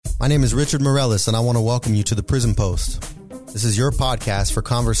My name is Richard Morellis, and I want to welcome you to the Prison Post. This is your podcast for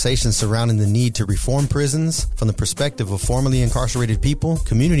conversations surrounding the need to reform prisons from the perspective of formerly incarcerated people,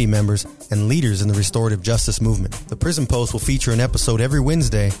 community members, and leaders in the restorative justice movement. The Prison Post will feature an episode every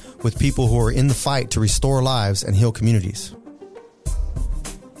Wednesday with people who are in the fight to restore lives and heal communities.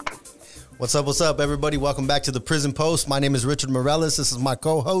 What's up, everybody? Welcome back to the Prison Post. My name is Richard Morellis. This is my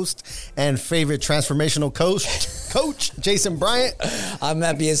co-host and favorite transformational coach, Jason Bryant. I'm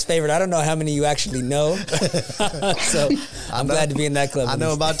not his favorite. I don't know how many you actually know. So I'm glad to be in that club. I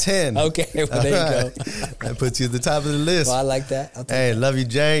know about 10. Okay, well, there you go. That puts you at the top of the list. Well, I like that. Hey, love you,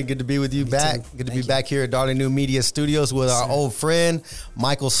 Jay. Good to be with you back. Too. Good to be back here at Darling New Media Studios with our old friend,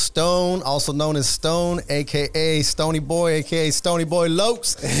 Michael Stone, also known as Stone, a.k.a. Stony Boy, a.k.a. Stony Boy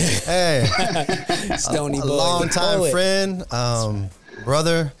Lopes. Hey. Stony Boy. A long-time friend,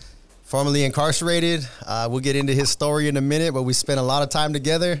 brother, formerly incarcerated. We'll get into his story in a minute, but we spent a lot of time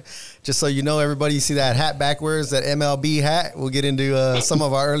together. Just so you know, everybody, you see that hat backwards, that MLB hat. We'll get into some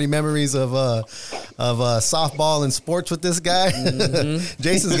of our early memories of softball and sports with this guy. Mm-hmm.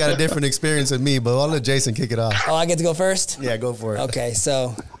 Jason's got a different experience than me, but I'll let Jason kick it off. Oh, I get to go first? Yeah, go for it. Okay,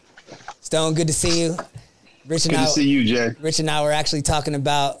 so Stone, good to see you. Good to see you, Jay. Rich and I were actually talking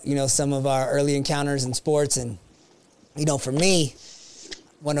about, some of our early encounters in sports. And, for me,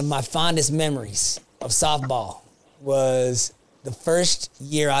 one of my fondest memories of softball was the first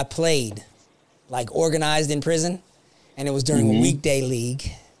year I played, like organized in prison. And it was during a weekday league.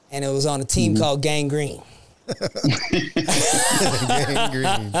 And it was on a team called Gang Green. Gang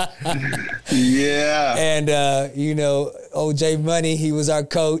Green. Yeah. And, O.J. Money, he was our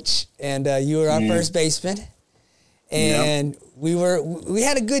coach. And you were our first baseman. And we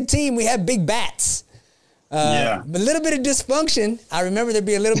had a good team. We had big bats. A little bit of dysfunction. I remember there'd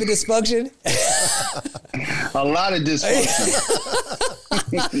be a little bit of dysfunction. A lot of dysfunction.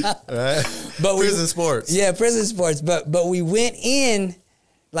 Right. But prison sports. Yeah, prison sports. But we went in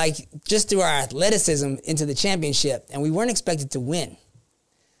just through our athleticism into the championship, and we weren't expected to win.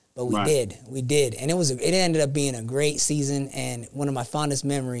 But we did. We did. And it ended up being a great season and one of my fondest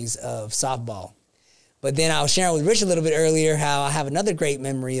memories of softball. But then I was sharing with Rich a little bit earlier how I have another great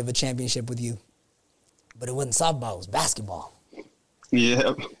memory of a championship with you. But it wasn't softball, it was basketball.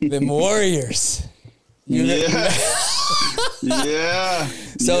 Yeah. The Warriors. Yeah.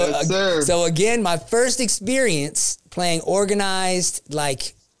 So again, my first experience playing organized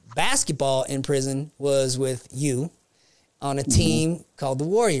basketball in prison was with you on a team called the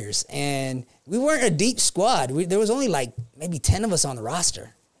Warriors. And we weren't a deep squad. There was only maybe 10 of us on the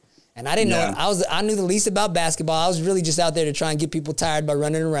roster. And I didn't know. I knew the least about basketball. I was really just out there to try and get people tired by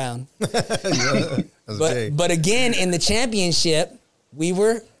running around. But again, in the championship, we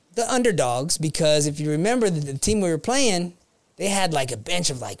were the underdogs because if you remember the team we were playing, they had a bench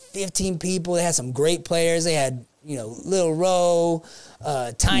of 15 people. They had some great players. They had Lil Rowe,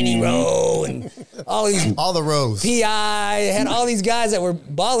 Tiny Rowe, and all the Rows. P.I. had all these guys that were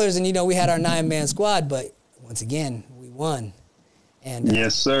ballers, and we had our 9-man squad. But once again, we won. And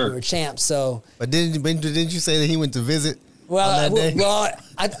yes, sir. We were champs. So, but didn't you say that he went to visit? I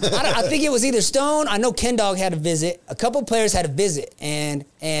think it was either Stone. I know Ken Dog had a visit. A couple players had a visit, and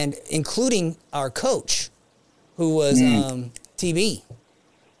including our coach, who was TB.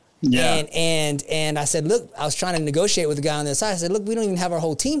 Yeah. And I said, look, I was trying to negotiate with the guy on the other side. I said, look, we don't even have our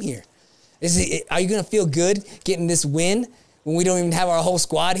whole team here. Are you going to feel good getting this win when we don't even have our whole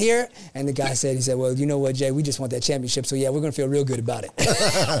squad here? And the guy he said, well, you know what, Jay, we just want that championship. So, yeah, we're going to feel real good about it.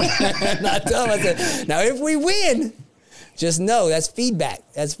 And I told him, I said, now, if we win, just know that's feedback.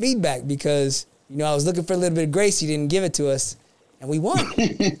 That's feedback because, I was looking for a little bit of grace. You didn't give it to us, and we won.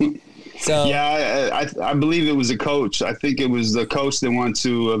 So yeah, I believe it was a coach. I think it was the coach that wanted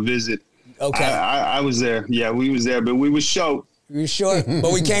to visit. Okay. I was there. Yeah, we was there, but we was short. We were short,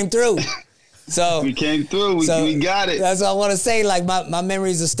 but we came through. So we came through. We got it. That's what I want to say. My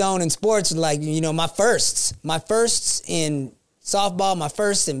memories of Stone in sports, my firsts in softball, my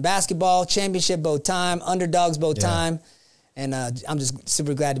firsts in basketball, championship both time, underdogs both time. And I'm just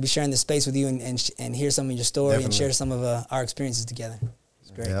super glad to be sharing this space with you and hear some of your story and share some of our experiences together.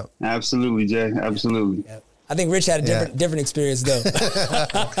 It's great. Yep. Absolutely, Jay. Absolutely. Yep. I think Rich had a different experience though.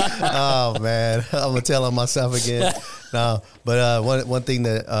 Oh man, I'm gonna tell on myself again. No, but one thing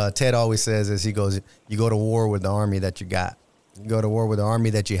that Ted always says is he goes, "You go to war with the army that you got. You go to war with the army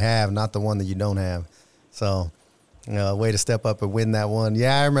that you have, not the one that you don't have." So, way to step up and win that one.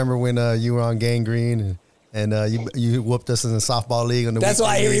 Yeah, I remember when you were on Gang Green and you whooped us in the softball league on the. That's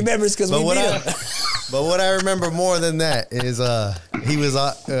why he remembers because we beat him. But what I remember more than that is he was.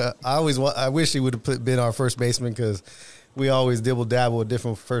 I wish he would have been our first baseman because we always dibble dabble with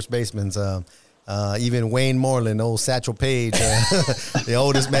different first basemen. Even Wayne Moreland, old Satchel Paige, the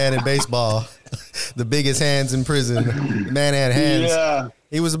oldest man in baseball, the biggest hands in prison. The man had hands. Yeah.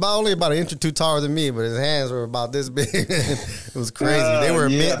 He was only about an inch or two taller than me, but his hands were about this big. It was crazy. They were a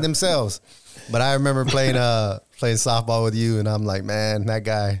mint themselves. But I remember playing softball with you, and I'm like, man, that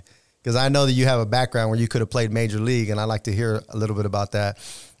guy. Because I know that you have a background where you could have played major league, and I like to hear a little bit about that.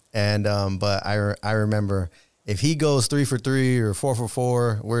 And but I remember if he goes 3 for 3 or 4 for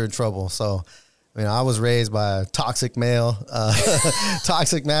 4, we're in trouble. So, I was raised by a toxic male,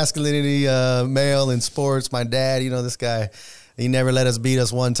 toxic masculinity male in sports. My dad, this guy, he never let us beat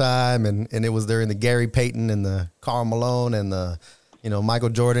us one time, and it was during the Gary Payton and the Karl Malone and the Michael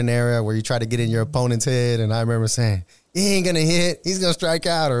Jordan era where you try to get in your opponent's head. And I remember saying, he ain't going to hit, he's going to strike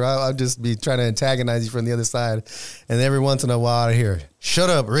out, or I'll just be trying to antagonize you from the other side. And every once in a while I hear, shut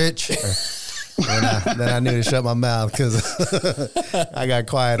up, Rich. Then I knew to shut my mouth because I got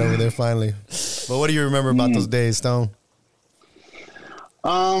quiet over there finally. But what do you remember about those days, Stone?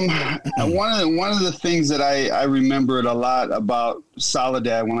 One of the things that I remembered a lot about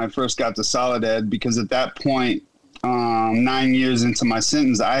Soledad when I first got to Soledad, because at that point, 9 years into my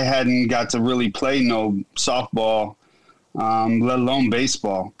sentence, I hadn't got to really play no softball, let alone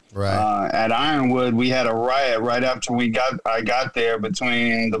baseball. Right. At Ironwood, we had a riot right after I got there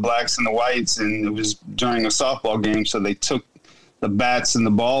between the blacks and the whites, and it was during a softball game, so they took the bats and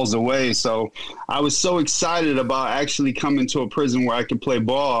the balls away. So I was so excited about actually coming to a prison where I could play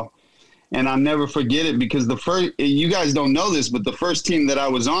ball. And I'll never forget it because you guys don't know this, but the first team that I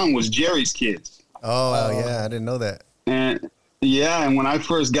was on was Jerry's kids. Oh, yeah, I didn't know that. And when I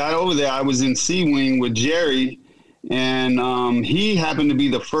first got over there, I was in C Wing with Jerry, and he happened to be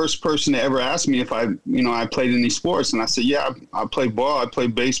the first person to ever ask me if I played any sports. And I said, yeah, I play ball, I play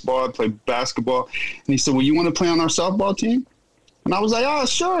baseball, I play basketball. And he said, well, you want to play on our softball team? And I was like, oh,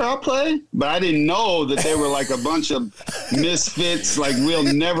 sure, I'll play. But I didn't know that they were like a bunch of misfits, like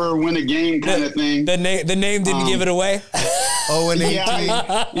we'll never win a game kind of thing. The name didn't give it away? Oh, and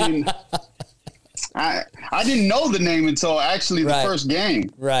I didn't know the name until actually the first game.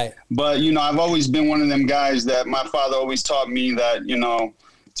 Right. But, I've always been one of them guys that my father always taught me that,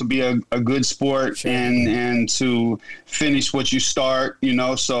 to be a good sport, sure, and to finish what you start,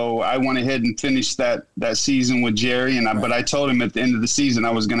 So I went ahead and finished that season with Jerry, but I told him at the end of the season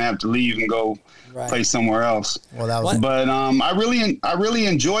I was going to have to leave and go play somewhere else. Well, that was. But I really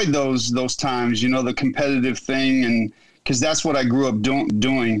enjoyed those times, the competitive thing, and because that's what I grew up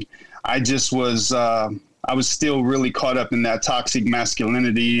doing. I just was I was still really caught up in that toxic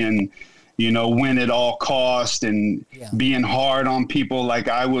masculinity and win at all cost and being hard on people. Like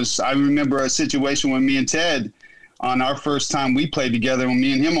I remember a situation when me and Ted, on our first time we played together, when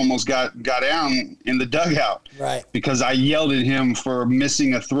me and him almost got down in the dugout. Right. Because I yelled at him for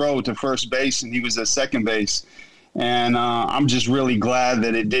missing a throw to first base and he was at second base. And I'm just really glad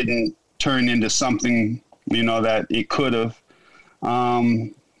that it didn't turn into something, that it could have.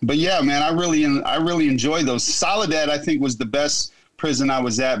 But yeah, man, I really enjoyed those. Soledad, I think, was the best prison I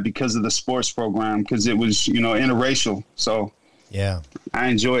was at because of the sports program, because it was, interracial. So yeah, I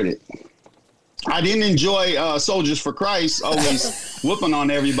enjoyed it. I didn't enjoy Soldiers for Christ, always whooping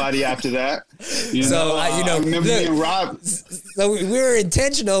on everybody after that. I remember being robbed. So we were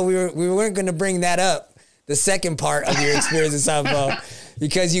intentional. We weren't going to bring that up, the second part of your experience in softball,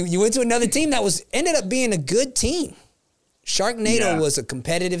 because you went to another team that ended up being a good team. Sharknado was a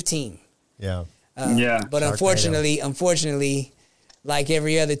competitive team. Yeah. But unfortunately, like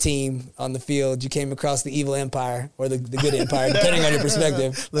every other team on the field, you came across the evil empire or the good empire, depending on your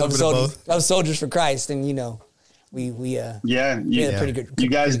perspective, of Soldiers for Christ. And, we had a pretty good. You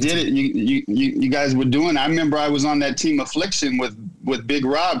guys did it. You guys were doing. I remember I was on that team Affliction with Big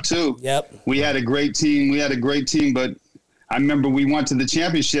Rob too. Yep. We had a great team. But I remember we went to the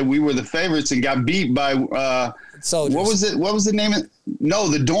championship. We were the favorites and got beat by Soldiers. What was the name of? No,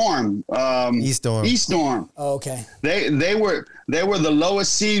 the Dorm. East Dorm. East Dorm. Oh, okay. They were the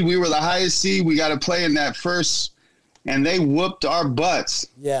lowest seed. We were the highest seed. We got to play in that first, and they whooped our butts.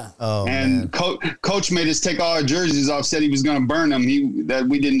 Yeah. Oh, and man. Coach made us take all our jerseys off. Said he was going to burn them. That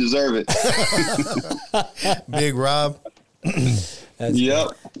we didn't deserve it. Big Rob. Yep.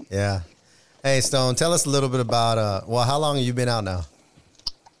 Yeah. Hey, Stone, tell us a little bit about how long have you been out now?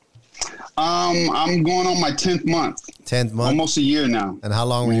 I'm going on my 10th month. 10th month? Almost a year now. And how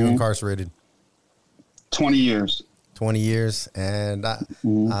long were you incarcerated? 20 years. 20 years. And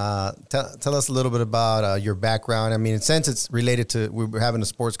tell us a little bit about your background. I mean, since it's related to, we were having a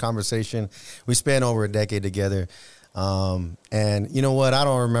sports conversation. We spent over a decade together. And you know what? I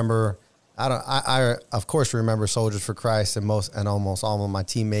don't remember I of course remember Soldiers for Christ and almost all of my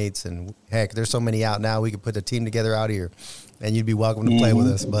teammates, and heck, there's so many out now. We could put a team together out here, and you'd be welcome to play with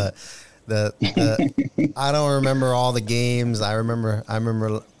us. But I don't remember all the games. I remember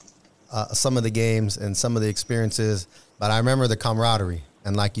some of the games and some of the experiences, but I remember the camaraderie.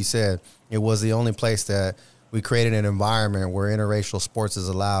 And like you said, it was the only place that we created an environment where interracial sports is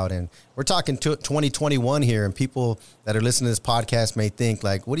allowed. And we're talking 2021 here, and people that are listening to this podcast may think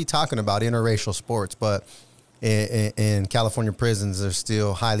like, what are you talking about, interracial sports? But in California prisons, they're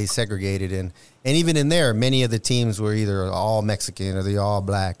still highly segregated. And even in there, many of the teams were either all Mexican or they all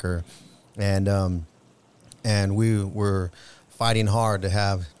black, and we were fighting hard to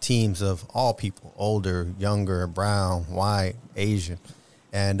have teams of all people, older, younger, brown, white, Asian.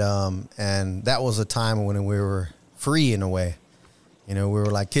 And that was a time when we were free in a way. You know, we were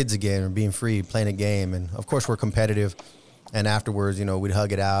like kids again, and being free, playing a game. And of course we're competitive. And afterwards, you know, we'd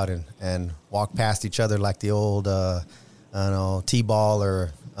hug it out and walk past each other like the old, T-ball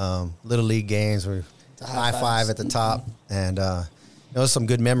or Little League games where high five at the top. And those some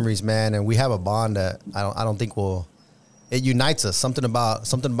good memories, man. And we have a bond that I don't think it unites us. Something about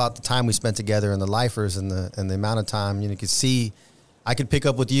the time we spent together and the lifers and the amount of time, you could see. I could pick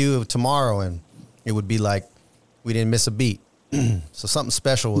up with you tomorrow and it would be like we didn't miss a beat. So something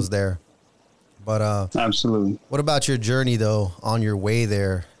special was there. But absolutely. What about your journey though on your way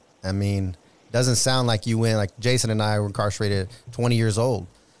there? I mean, doesn't sound like you went like Jason and I were incarcerated at 20 years old.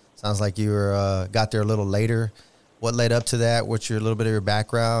 Sounds like you were got there a little later. What led up to that? What's a little bit of your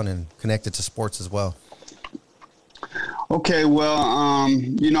background and connected to sports as well? Okay, well,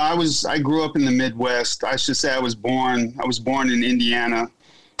 I grew up in the Midwest. I should say I was born in Indiana.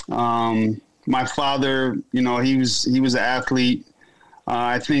 My father, he was an athlete.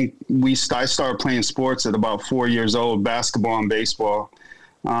 I think I started playing sports at about 4 years old, basketball and baseball.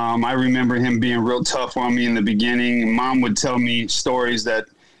 I remember him being real tough on me in the beginning. Mom would tell me stories that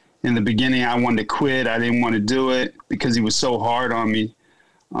in the beginning I wanted to quit. I didn't want to do it because he was so hard on me.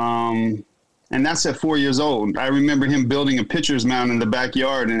 And that's at 4 years old. I remember him building a pitcher's mound in the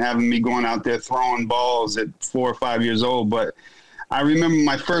backyard and having me going out there throwing balls at 4 or 5 years old. But I remember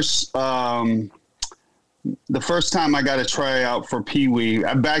my the first time I got a tryout for Pee Wee.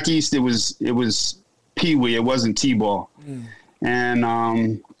 Back east, it was Pee Wee. It wasn't T-ball. And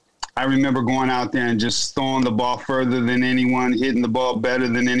I remember going out there and just throwing the ball further than anyone, hitting the ball better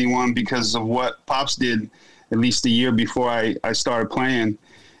than anyone because of what Pops did at least a year before I started playing.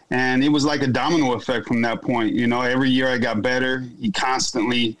 And it was like a domino effect from that point. Every year I got better. He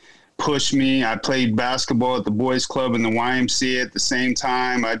constantly pushed me. I played basketball at the boys club and the YMCA at the same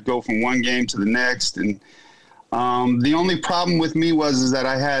time. I'd go from one game to the next. And the only problem with me was that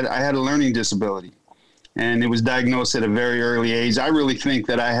I had a learning disability, and it was diagnosed at a very early age. I really think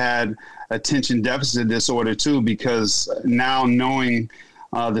that I had attention deficit disorder too, because now knowing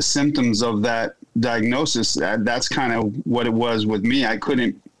the symptoms of that diagnosis, that's kind of what it was with me. I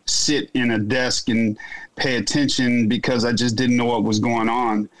couldn't sit in a desk and pay attention because I just didn't know what was going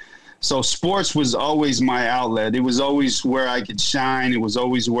on. So sports was always my outlet. It was always where I could shine. It was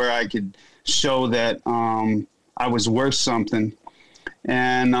always where I could show that I was worth something.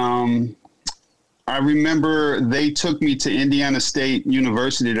 And I remember they took me to Indiana State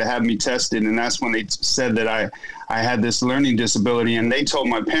University to have me tested, and that's when they said that I had this learning disability. And they told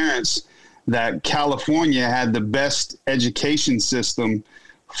my parents that California had the best education system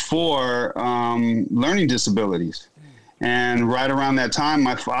for learning disabilities. And right around that time,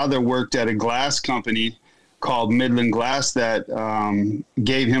 my father worked at a glass company called Midland Glass that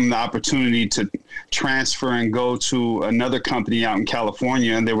gave him the opportunity to transfer and go to another company out in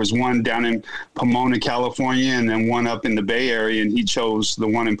California. And there was one down in Pomona, California, and then one up in the Bay Area, and he chose the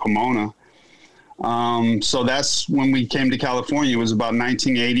one in Pomona. So that's when we came to California. It was about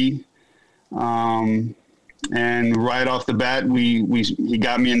 1980. And right off the bat, he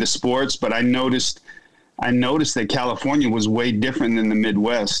got me into sports, but I noticed that California was way different than the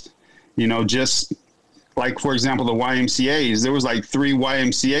Midwest. Just like, for example, the YMCAs, there was like 3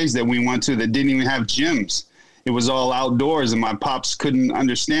 YMCAs that we went to that didn't even have gyms. It was all outdoors, and my pops couldn't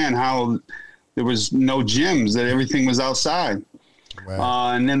understand how there was no gyms, that everything was outside.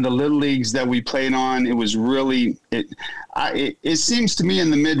 Wow. And then the little leagues that we played on, it was really, it seems to me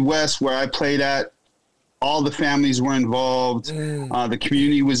in the Midwest where I played at, all the families were involved. The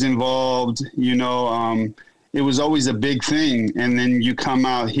community was involved. It was always a big thing. And then you come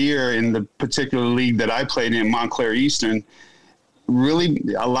out here in the particular league that I played in, Montclair Eastern, really,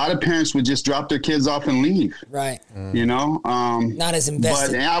 a lot of parents would just drop their kids off and leave. Right. You know, Not as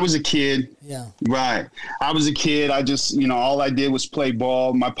invested. But I was a kid. Yeah. Right. I was a kid. I just, all I did was play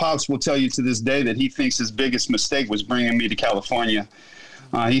ball. My pops will tell you to this day that he thinks his biggest mistake was bringing me to California.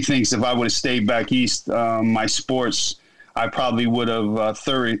 He thinks if I would have stayed back east, my sports, I probably would have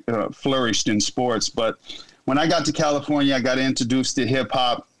flourished in sports. But when I got to California, I got introduced to hip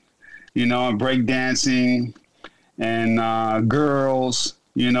hop, and break dancing and girls.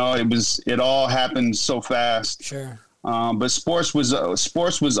 It all happened so fast. Sure. But sports was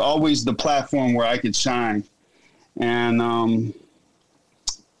always the platform where I could shine. And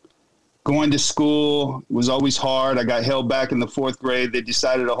going to school was always hard. I got held back in the 4th grade. They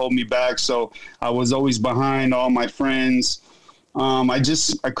decided to hold me back, so I was always behind all my friends.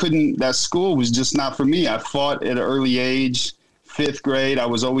 I couldn't. That school was just not for me. I fought at an early age. 5th grade, I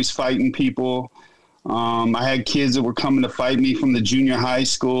was always fighting people. I had kids that were coming to fight me from the junior high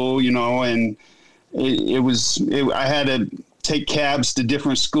school, and I had to take cabs to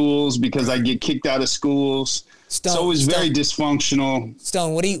different schools because I get kicked out of schools. So it was very dysfunctional.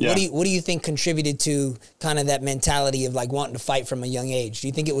 Stone, what do you think contributed to kind of that mentality of like wanting to fight from a young age? Do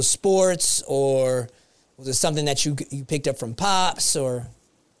you think it was sports, or was it something that you picked up from Pops, or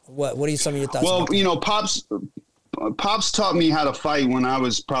what? What are some of your thoughts? Well, Pops taught me how to fight when I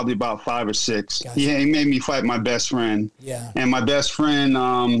was probably about 5 or 6. Gotcha. He made me fight my best friend. Yeah. And my best friend,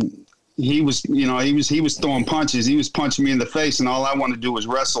 he was throwing punches. He was punching me in the face, and all I wanted to do was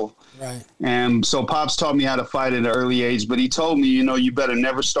wrestle. Right. And so Pops taught me how to fight at an early age, but he told me, you better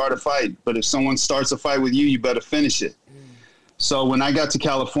never start a fight. But if someone starts a fight with you, you better finish it. So when I got to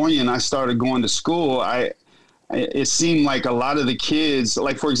California and I started going to school, it seemed like a lot of the kids,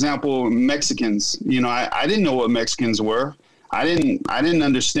 like, for example, Mexicans, I didn't know what Mexicans were. I didn't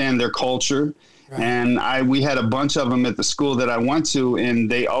understand their culture. Right. And we had a bunch of them at the school that I went to, and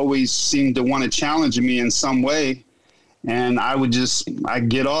they always seemed to want to challenge me in some way. And I'd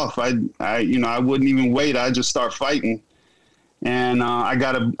get off. I wouldn't even wait. I'd just start fighting. And I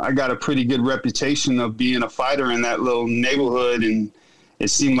got a pretty good reputation of being a fighter in that little neighborhood. And it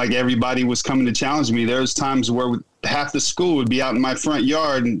seemed like everybody was coming to challenge me. There's times where half the school would be out in my front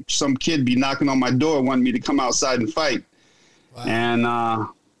yard and some kid be knocking on my door wanting me to come outside and fight. Wow. And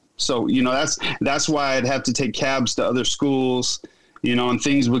so, that's why I'd have to take cabs to other schools, and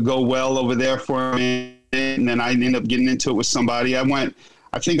things would go well over there for me. And then I'd end up getting into it with somebody. I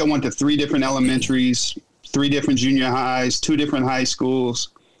think I went to 3 different elementaries, 3 different junior highs, 2 different high schools,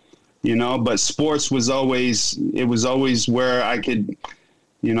 but sports was always where I could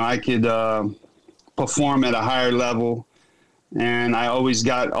perform at a higher level. And I always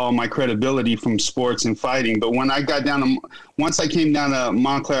got all my credibility from sports and fighting. But once I came down to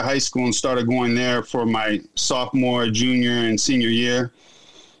Montclair High School and started going there for my sophomore, junior, and senior year,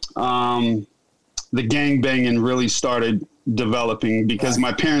 the gangbanging really started developing because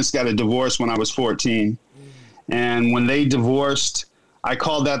my parents got a divorce when I was 14. And when they divorced, I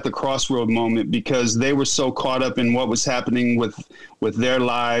called that the crossroad moment because they were so caught up in what was happening with their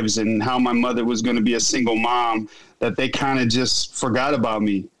lives and how my mother was going to be a single mom that they kind of just forgot about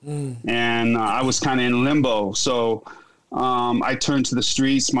me. And I was kind of in limbo. So I turned to the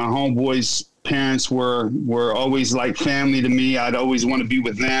streets. My homeboys' parents were always like family to me. I'd always want to be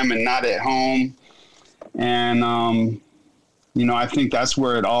with them and not at home. And, I think that's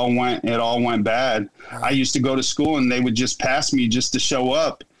where it all went bad. I used to go to school and they would just pass me just to show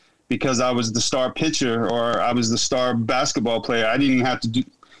up because I was the star pitcher or I was the star basketball player. I didn't even have to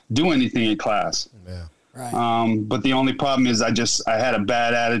do anything in class. Yeah. Right. But the only problem is I had a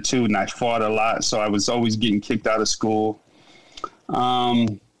bad attitude and I fought a lot. So I was always getting kicked out of school.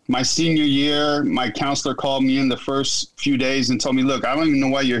 My senior year, my counselor called me in the first few days and told me, look, I don't even know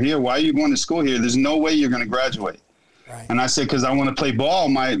why you're here. Why are you going to school here? There's no way you're going to graduate. Right. And I said, because I want to play ball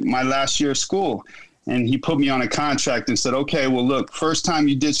my last year of school. And he put me on a contract and said, okay, well, look, first time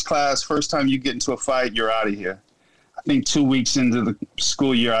you ditch class, first time you get into a fight, you're out of here. I think 2 weeks into the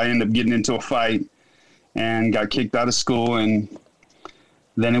school year, I ended up getting into a fight and got kicked out of school. And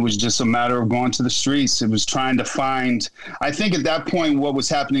then it was just a matter of going to the streets. It was trying to find, I think at that point, what was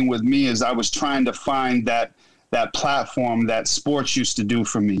happening with me is I was trying to find that platform that sports used to do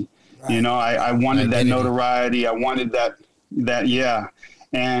for me. Right. I wanted that notoriety. I wanted that, yeah.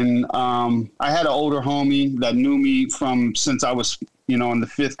 And I had an older homie that knew me since I was, in the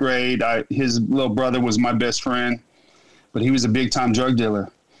 5th grade. His little brother was my best friend, but he was a big time drug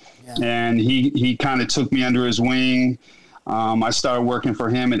dealer. Yeah. And he kind of took me under his wing. I started working for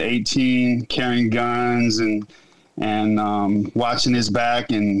him at 18, carrying guns and watching his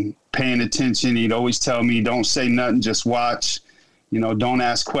back and paying attention. He'd always tell me, don't say nothing, just watch. don't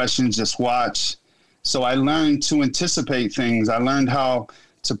ask questions, just watch. So I learned to anticipate things. I learned how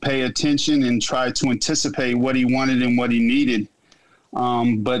to pay attention and try to anticipate what he wanted and what he needed.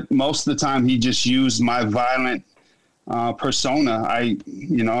 But most of the time he just used my violent persona.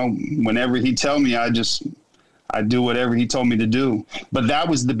 Whenever he tell me, I do whatever he told me to do. But that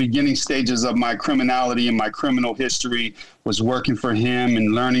was the beginning stages of my criminality and my criminal history, was working for him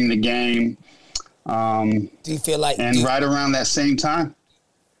and learning the game. Do you feel like... right around that same time...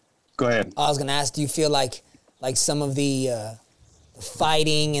 Go ahead. I was going to ask, do you feel like some of the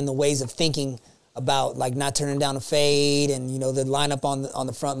fighting and the ways of thinking about like not turning down a fade and, the lineup on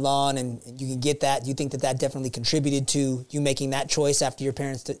the front lawn and you can get that, do you think that definitely contributed to you making that choice after your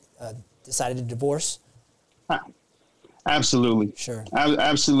parents decided to divorce? Absolutely. Sure.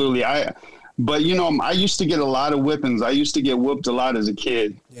 Absolutely. But I used to get a lot of whippings. I used to get whooped a lot as a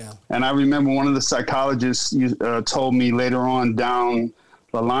kid. Yeah. And I remember one of the psychologists told me later on down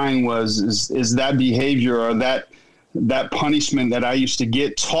the line is that behavior or that punishment that I used to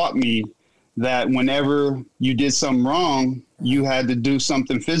get taught me that whenever you did something wrong, you had to do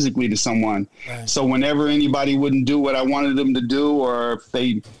something physically to someone. Right. So whenever anybody wouldn't do what I wanted them to do, or if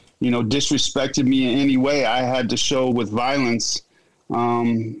they, disrespected me in any way, I had to show with violence.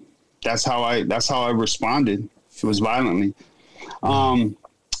 That's how I responded. It was violently.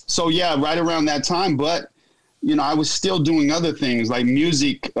 So yeah, right around that time, but I was still doing other things like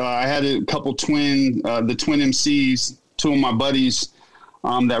music. I had a couple the twin MCs, two of my buddies,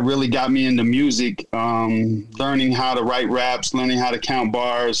 that really got me into music, learning how to write raps, learning how to count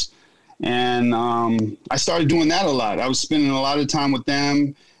bars. And I started doing that a lot. I was spending a lot of time with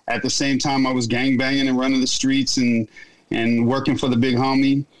them. At the same time, I was gangbanging and running the streets and working for the big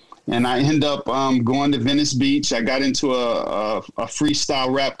homie. And I ended up going to Venice Beach. I got into a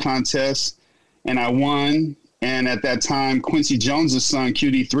freestyle rap contest, and I won. And at that time, Quincy Jones's son,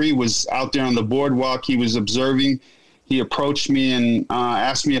 QD3, was out there on the boardwalk. He was observing. He approached me and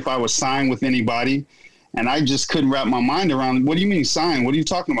asked me if I was signed with anybody. And I just couldn't wrap my mind around, what do you mean signed? What are you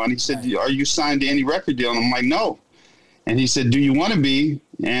talking about? And he said, are you signed to any record deal? And I'm like, no. And he said, do you want to be?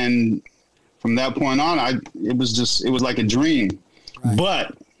 And from that point on, it was like a dream. Right.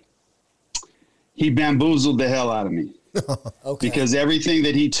 But he bamboozled the hell out of me. Okay. Because everything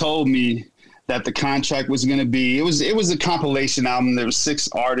that he told me that the contract was going to be, it was a compilation album. There were 6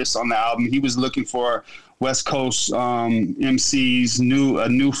 artists on the album. He was looking for West Coast MCs, a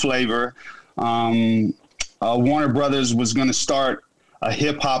new flavor. Warner Brothers was going to start a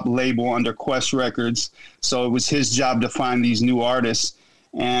hip hop label under Quest Records. So it was his job to find these new artists.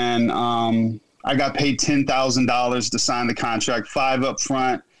 And I got paid $10,000 to sign the contract, 5 up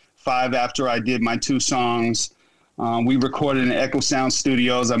front, 5 after I did my 2 songs. We recorded in Echo Sound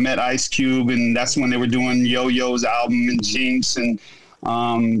Studios. I met Ice Cube, and that's when they were doing Yo-Yo's album and Jinx and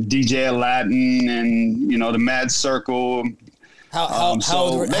DJ Aladdin and, the Mad Circle. How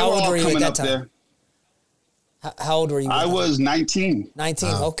old were you at that time? There. How old were you? I was 19. 19,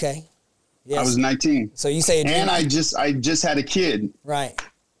 okay. Yes. I was 19. So you say, and I just had a kid. Right.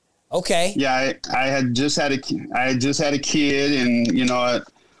 Okay. Yeah, I had just had a kid, and I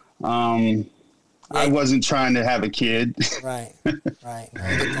wasn't trying to have a kid. Right. Right.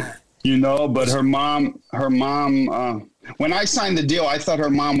 But her mom. When I signed the deal, I thought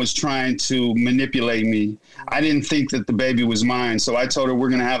her mom was trying to manipulate me. I didn't think that the baby was mine, so I told her we're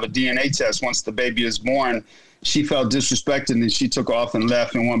going to have a DNA test once the baby is born. She felt disrespected, and she took off and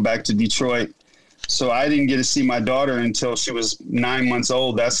left and went back to Detroit. So I didn't get to see my daughter until she was 9 months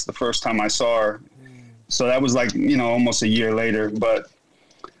old. That's the first time I saw her. So that was like, almost a year later. But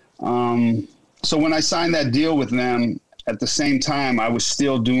so when I signed that deal with them, at the same time, I was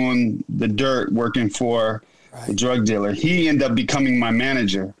still doing the dirt, working for the drug dealer. He ended up becoming my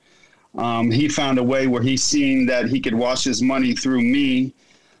manager. He found a way where he seen that he could wash his money through me.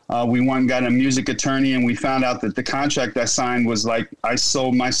 We went and got a music attorney, and we found out that the contract I signed was like I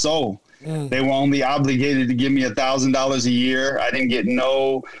sold my soul. They were only obligated to give me $1,000 a year. I didn't get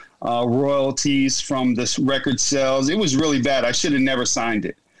no royalties from this record sales. It was really bad. I should have never signed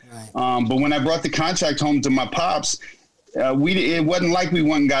it. Right. But when I brought the contract home to my pops, it wasn't like we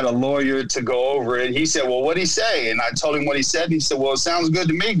went and got a lawyer to go over it. He said, well, what'd he say? And I told him what he said. And he said, well, it sounds good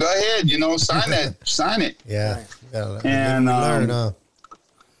to me. Go ahead, sign it. Yeah. And we learn,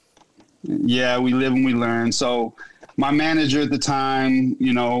 yeah, we live and we learn. So my manager at the time,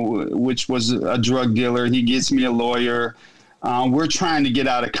 which was a drug dealer, he gets me a lawyer. We're trying to get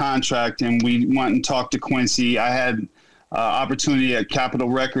out of contract, and we went and talked to Quincy. I had opportunity at Capitol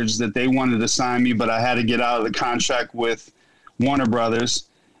Records that they wanted to sign me, but I had to get out of the contract with Warner Brothers.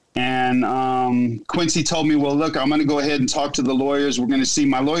 And Quincy told me, well, look, I'm going to go ahead and talk to the lawyers. We're going to see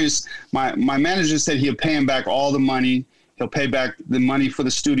my lawyers. My manager said he'll pay him back all the money. He'll pay back the money for the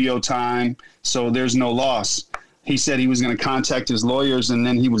studio time, so there's no loss. He said he was going to contact his lawyers, and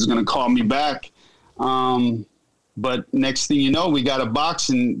then he was going to call me back. But next thing you know, we got a box,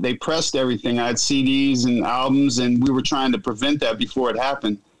 and they pressed everything. I had CDs and albums, and we were trying to prevent that before it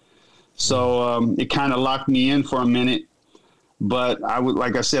happened. So it kind of locked me in for a minute. But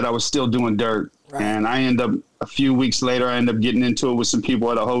like I said, I was still doing dirt. Right. And I end up, a few weeks later, I ended up getting into it with some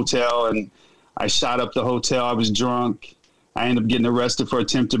people at a hotel, and I shot up the hotel. I was drunk. I ended up getting arrested for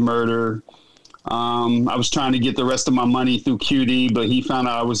attempted murder. I was trying to get the rest of my money through QD, but he found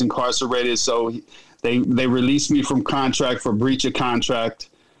out I was incarcerated. So they released me from contract for breach of contract.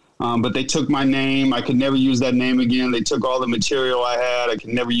 But they took my name. I could never use that name again. They took all the material I had. I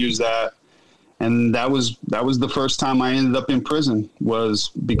could never use that. And that was the first time I ended up in prison, was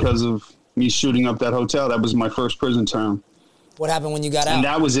because of me shooting up that hotel. That was my first prison term. What happened when you got out? And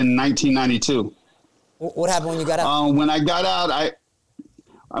that was in 1992. What happened when you got out? When I got out,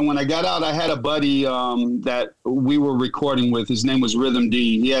 I had a buddy that we were recording with. His name was Rhythm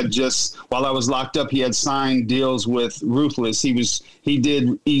D. He had just, while I was locked up, he had signed deals with Ruthless. He did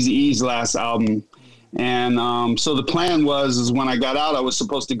Eazy-E's last album. And so the plan is when I got out, I was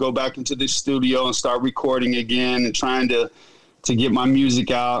supposed to go back into the studio and start recording again and trying to get my music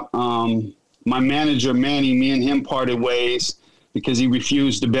out. My manager, Manny, me and him parted ways because he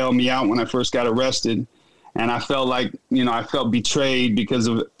refused to bail me out when I first got arrested. And I felt like, I felt betrayed because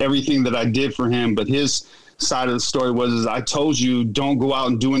of everything that I did for him. But his side of the story was I told you, don't go out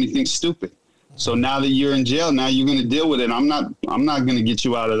and do anything stupid. So now that you're in jail, now you're going to deal with it. I'm not going to get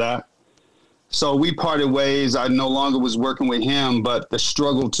you out of that. So we parted ways. I no longer was working with him, but the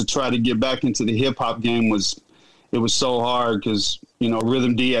struggle to try to get back into the hip hop game was so hard because,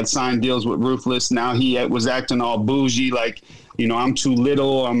 Rhythm D had signed deals with Ruthless. Now he was acting all bougie, like, I'm too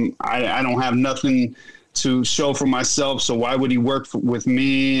little. I don't have nothing to show for myself. So why would he work with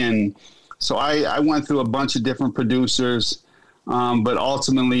me? And so I went through a bunch of different producers. But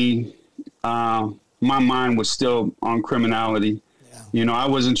ultimately, my mind was still on criminality. I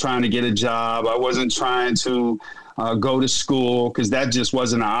wasn't trying to get a job. I wasn't trying to go to school because that just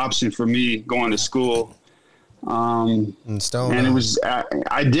wasn't an option for me, going to school. And it was,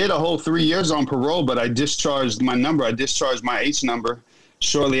 I did a whole 3 years on parole, but I discharged my number. I discharged my H number.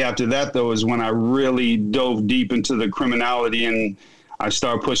 Shortly after that, though, is when I really dove deep into the criminality and I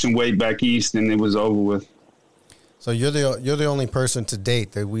started pushing weight back east, and it was over with. So you're the only person to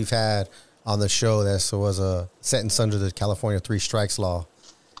date that we've had on the show that was a sentence under the California 3 strikes law,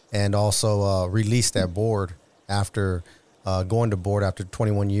 and also released at board after going to board after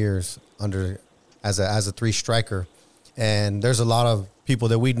 21 years under as a 3 striker. And there's a lot of people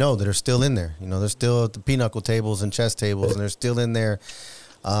that we know that are still in there. They're still at the pinochle tables and chess tables, and they're still in there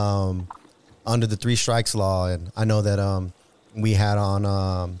under the 3 strikes law. And I know that we had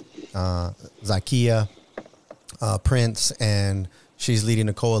on Zakia Prince, and she's leading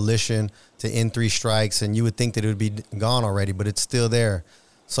a coalition to end 3 strikes, and you would think that it would be gone already, but it's still there.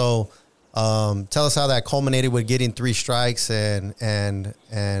 So tell us how that culminated with getting 3 strikes and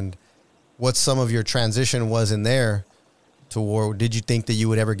what some of your transition was in there to war. Did you think that you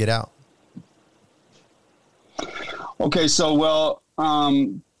would ever get out? Okay, so,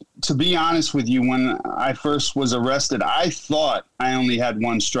 to be honest with you, when I first was arrested, I thought I only had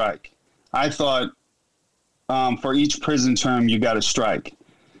 1 strike. I thought for each prison term, you got a strike.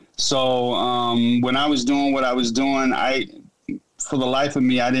 So when I was doing what I was doing, for the life of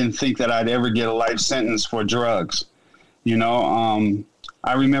me, I didn't think that I'd ever get a life sentence for drugs.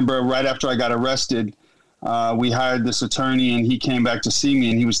 I remember right after I got arrested, we hired this attorney, and he came back to see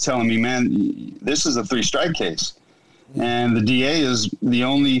me, and he was telling me, man, this is a 3 strike case. And the DA is the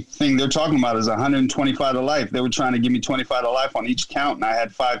only thing they're talking about is 125 to life. They were trying to give me 25 to life on each count, and I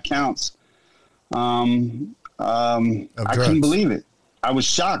had 5 counts. I couldn't believe it. I was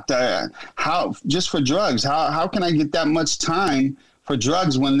shocked. How just for drugs? How can I get that much time for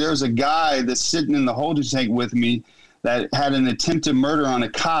drugs when there's a guy that's sitting in the holding tank with me that had an attempted murder on a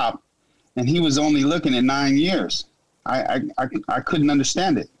cop, and he was only looking at 9 years? I couldn't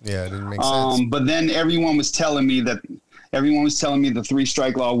understand it. Yeah, it didn't make sense. But then everyone was telling me the 3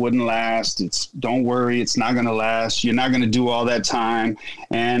 strike law wouldn't last. Don't worry, it's not going to last. You're not going to do all that time.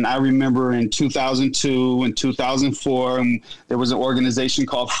 And I remember in 2002 and 2004, and there was an organization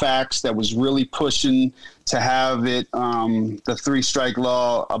called FACTS that was really pushing to have it, the 3 strike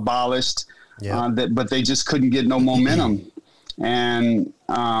law abolished. Yeah. But they just couldn't get no momentum. And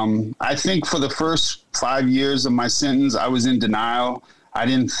I think for the first 5 years of my sentence, I was in denial. I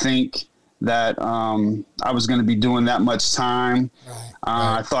didn't think that I was going to be doing that much time. Right.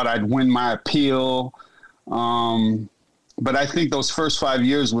 I thought I'd win my appeal. But I think those first 5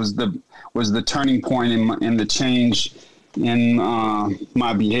 years was the turning point in the change in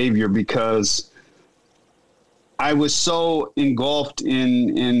my behavior, because I was so engulfed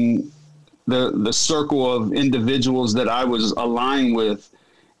in the circle of individuals that I was aligned with,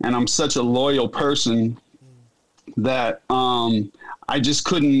 and I'm such a loyal person that I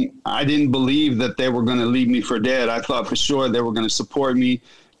didn't believe that they were going to leave me for dead. I thought for sure they were going to support me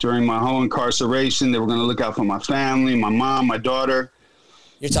during my whole incarceration. They were going to look out for my family, my mom, my daughter.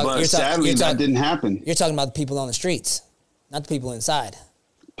 Sadly, that didn't happen. You're talking about the people on the streets, not the people inside.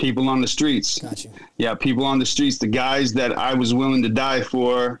 People on the streets. Got you. Yeah, people on the streets, the guys that I was willing to die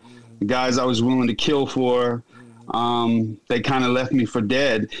for, the guys I was willing to kill for, they kind of left me for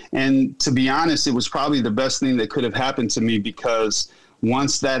dead. And to be honest, it was probably the best thing that could have happened to me, because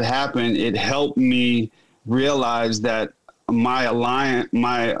once that happened, it helped me realize that my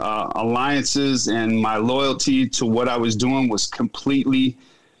alliances and my loyalty to what I was doing was completely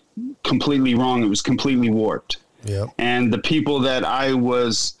wrong. It was completely warped. Yep. And the people that I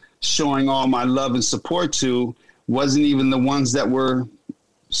was showing all my love and support to wasn't even the ones that were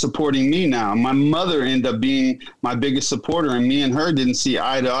supporting me now. My mother ended up being my biggest supporter, and me and her didn't see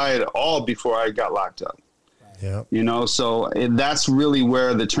eye to eye at all before I got locked up. Yep. You know, so that's really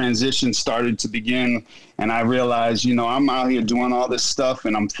where the transition started to begin. And I realized, you know, I'm out here doing all this stuff,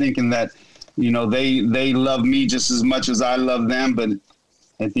 and I'm thinking that, you know, they love me just as much as I love them. But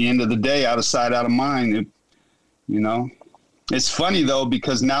at the end of the day, out of sight, out of mind, you know. It's funny, though,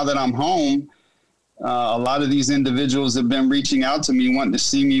 because now that I'm home, a lot of these individuals have been reaching out to me, wanting to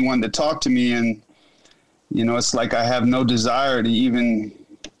see me, wanting to talk to me. And, you know, it's like I have no desire to even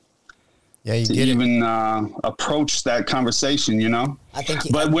approach that conversation, you know.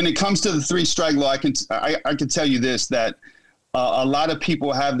 But when it comes to the 3-strike law, I can tell you this, that a lot of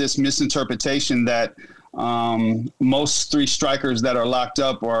people have this misinterpretation that most 3-strikers that are locked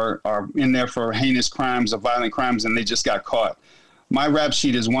up are in there for heinous crimes or violent crimes, and they just got caught. My rap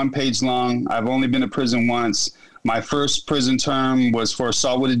sheet is 1 page long. I've only been to prison once. My first prison term was for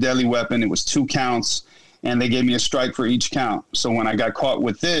assault with a deadly weapon. It was 2 counts, and they gave me a strike for each count. So when I got caught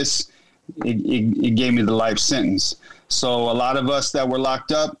with this, it gave me the life sentence. So a lot of us that were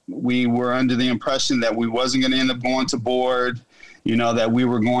locked up, we were under the impression that we wasn't going to end up going to board, you know, that we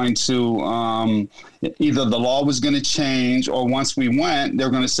were going to either the law was going to change, or once we went, they're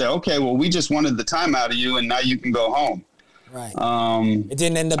going to say, okay, well, we just wanted the time out of you, and now you can go home. Right. It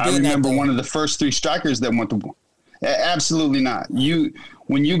didn't end up being that. I remember one of the first 3 strikers that went to board. Absolutely not.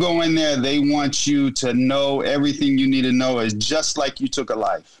 When you go in there, they want you to know everything you need to know, is just like you took a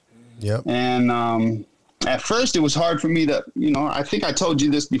life. Yep. And at first, it was hard for me to, you know, I think I told you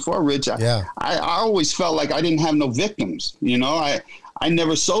this before, Rich. I always felt like I didn't have no victims. You know, I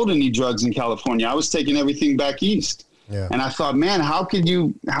never sold any drugs in California. I was taking everything back east. Yeah. And I thought, man, how can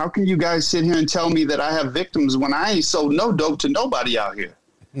you guys sit here and tell me that I have victims when I ain't sold no dope to nobody out here?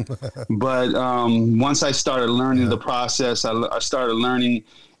 But once I started learning the process, I started learning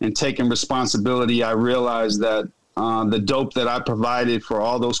and taking responsibility. I realized that the dope that I provided for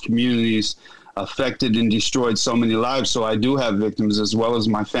all those communities affected and destroyed so many lives. So I do have victims, as well as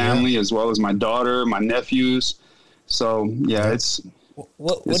my family, as well as my daughter, my nephews. So it's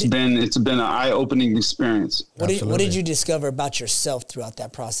been an eye-opening experience. What did you discover about yourself throughout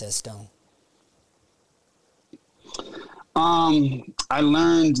that process, Stone? I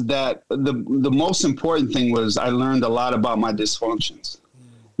learned that the most important thing was I learned a lot about my dysfunctions.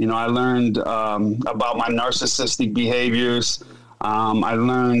 You know, I learned about my narcissistic behaviors. I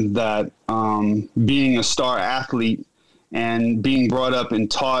learned that being a star athlete and being brought up and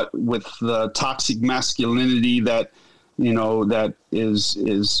taught with the toxic masculinity that, you know, that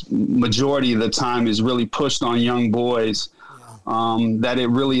is majority of the time is really pushed on young boys, that it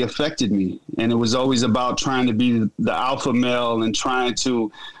really affected me. And it was always about trying to be the alpha male and trying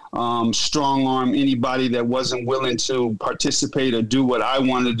to strong arm anybody that wasn't willing to participate or do what I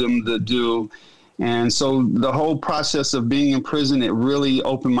wanted them to do. And so the whole process of being in prison, it really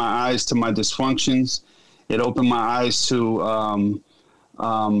opened my eyes to my dysfunctions. It opened my eyes to,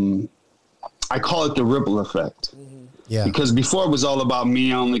 I call it the ripple effect. Yeah. Because before it was all about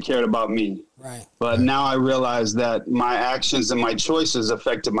me, I only cared about me. Right. But now I realize that my actions and my choices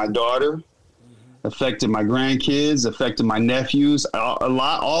affected my daughter, affected my grandkids, affected my nephews.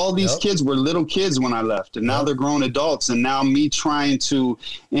 All these kids were little kids when I left, and now they're grown adults. And now me trying to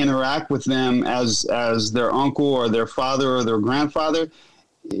interact with them as their uncle or their father or their grandfather,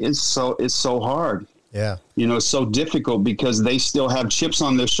 it's so hard. Yeah. You know, it's so difficult because they still have chips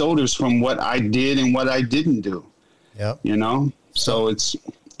on their shoulders from what I did and what I didn't do. Yep. You know, so it's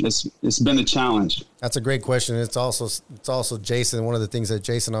been a challenge. That's a great question. It's also Jason. One of the things that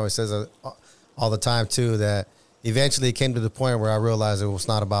Jason always says all the time too, that eventually it came to the point where I realized it was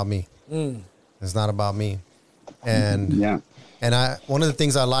not about me. It's not about me. And yeah. And one of the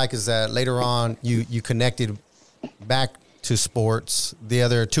things I like is that later on you connected back to sports. The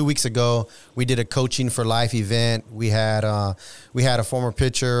other 2 weeks ago, we did a Coaching for Life event. We had a former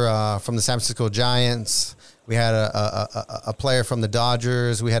pitcher from the San Francisco Giants. We had a player from the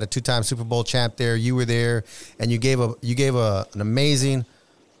Dodgers. We had a 2-time Super Bowl champ there. You were there, and you gave an amazing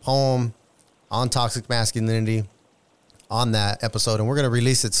poem on toxic masculinity on that episode, and we're going to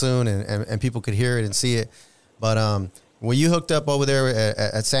release it soon, and people could hear it and see it. But when you hooked up over there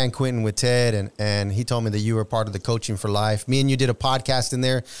at San Quentin with Ted, and he told me that you were part of the Coaching for Life. Me and you did a podcast in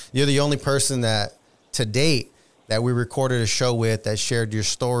there. You're the only person that to date that we recorded a show with that shared your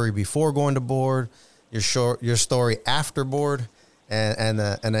story before going to board, your story after board, and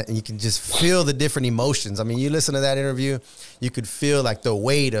you can just feel the different emotions. I mean, you listen to that interview, you could feel like the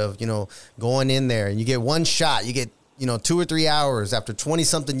weight of, going in there, and you get one shot, you get, 2 or 3 hours after 20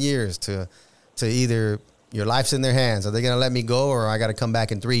 something years to either your life's in their hands. Are they going to let me go, or I got to come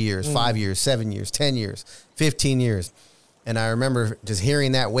back in 3 years, 5 years, 7 years, 10 years, 15 years? And I remember just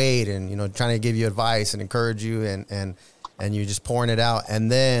hearing that weight and, trying to give you advice and encourage you and you just pouring it out.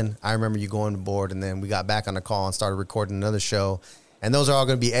 And then I remember you going to board, and then we got back on the call and started recording another show. And those are all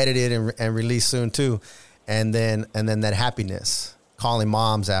going to be edited and released soon too. And then that happiness, calling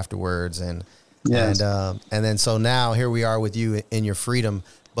moms afterwards. And, yes. and then, so now here we are with you in your freedom.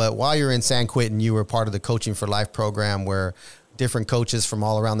 But while you're in San Quentin, you were part of the Coaching for Life program, where different coaches from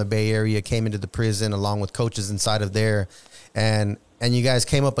all around the Bay Area came into the prison along with coaches inside of there. And you guys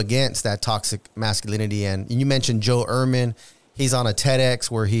came up against that toxic masculinity. And you mentioned Joe Ehrmann. He's on a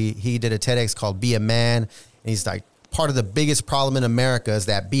TEDx where he did a TEDx called Be a Man. And he's like, part of the biggest problem in America is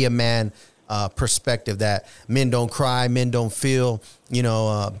that be a man perspective, that men don't cry, men don't feel,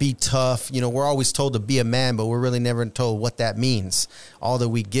 be tough. We're always told to be a man, but we're really never told what that means. All that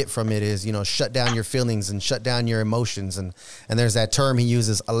we get from it is, shut down your feelings and shut down your emotions. And there's that term he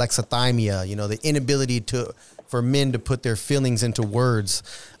uses, alexithymia, the inability for men to put their feelings into words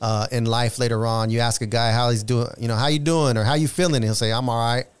in life later on. You ask a guy how he's doing, how you doing, or how you feeling? He'll say, I'm all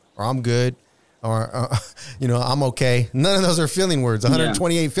right, or I'm good, or I'm okay. None of those are feeling words.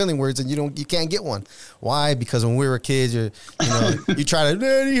 128 feeling words, and you can't get one. Why? Because when we were kids, you try to,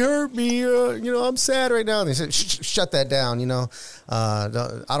 Daddy hurt me, I'm sad right now. And they say, shut that down.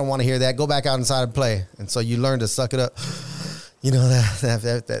 I don't want to hear that. Go back out inside and play. And so you learn to suck it up.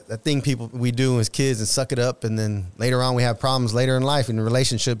 That thing we do as kids, and suck it up, and then later on we have problems later in life in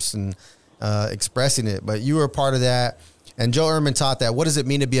relationships and expressing it. But you were a part of that. And Joe Ehrmann taught that what does it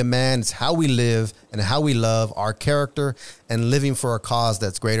mean to be a man? It's how we live and how we love, our character, and living for a cause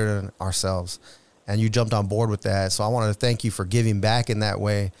that's greater than ourselves. And you jumped on board with that. So I wanted to thank you for giving back in that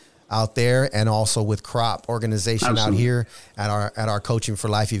way out there, and also with CROP organization Absolutely. Out here at our Coaching for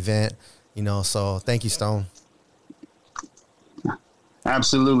Life event. So thank you, Stone.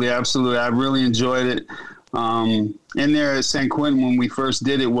 Absolutely. I really enjoyed it. In there at San Quentin when we first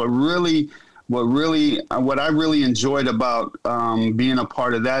did it, what I really enjoyed about being a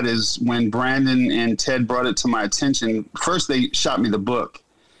part of that is when Brandon and Ted brought it to my attention. First, they shot me the book.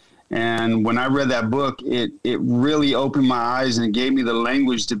 And when I read that book, it really opened my eyes and gave me the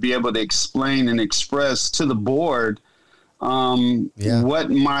language to be able to explain and express to the board what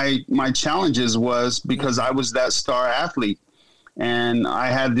my challenges was, because I was that star athlete. And I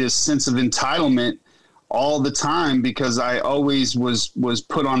had this sense of entitlement all the time because I always was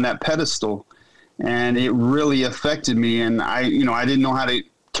put on that pedestal, and it really affected me. And I didn't know how to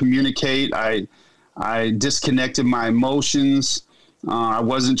communicate. I disconnected my emotions. I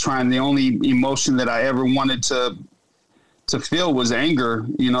wasn't trying. The only emotion that I ever wanted to feel was anger.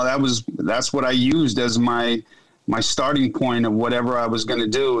 That's what I used as my starting point of whatever I was going to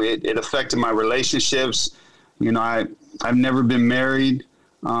do. It affected my relationships. I've never been married.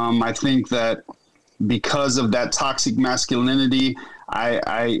 I think that because of that toxic masculinity,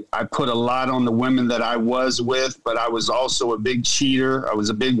 I put a lot on the women that I was with, but I was also a big cheater. I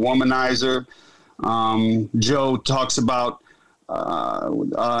was a big womanizer. Joe talks about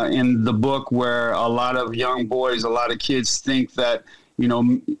in the book where a lot of young boys, a lot of kids think that,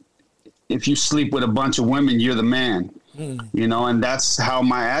 if you sleep with a bunch of women, you're the man. And that's how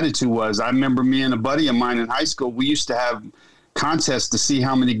my attitude was. I remember me and a buddy of mine in high school, we used to have contests to see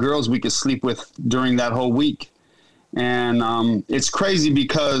how many girls we could sleep with during that whole week. And it's crazy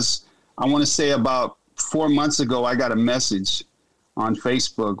because I want to say about 4 months ago, I got a message on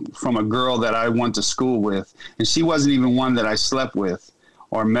Facebook from a girl that I went to school with, and she wasn't even one that I slept with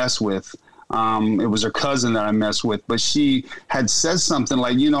or messed with. It was her cousin that I messed with, but she had said something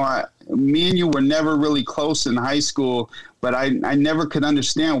like, me and you were never really close in high school, but I never could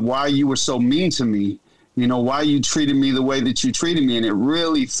understand why you were so mean to me, why you treated me the way that you treated me. And it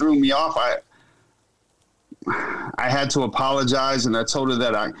really threw me off. I had to apologize, and I told her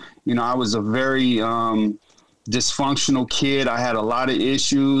that I was a very dysfunctional kid. I had a lot of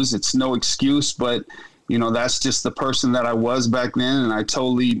issues. It's no excuse, but that's just the person that I was back then. And I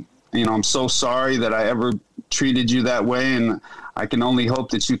totally, I'm so sorry that I ever treated you that way, and I can only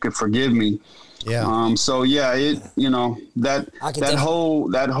hope that you could forgive me. Yeah. So yeah, that whole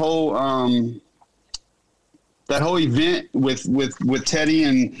event with Teddy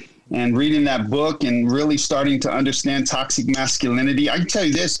and reading that book and really starting to understand toxic masculinity. I can tell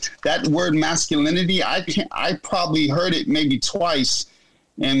you this, that word masculinity, I probably heard it maybe twice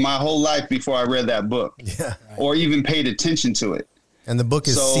in my whole life before I read that book. Yeah. Or even paid attention to it. And the book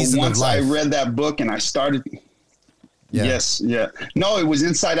is so Season of Life. So once I read that book and I started. Yeah. Yes. Yeah. No, it was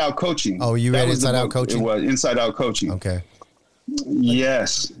Inside Out Coaching. Oh, you read Inside Out Coaching? It was Inside Out Coaching. Okay.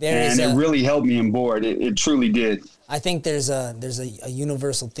 Yes. And it really helped me on board. It truly did. I think there's a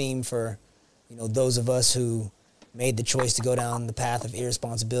universal theme for, those of us who made the choice to go down the path of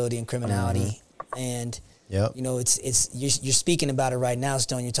irresponsibility and criminality. Mm-hmm. And, yep. You're speaking about it right now,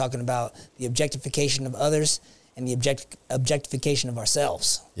 Stone. You're talking about the objectification of others and the objectification of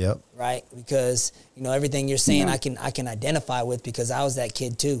ourselves. Yep. Right? Because, everything you're saying, I can identify with, because I was that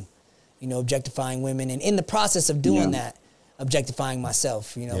kid too, objectifying women. And in the process of doing that, objectifying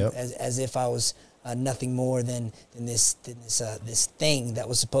myself, as if I was nothing more than this thing that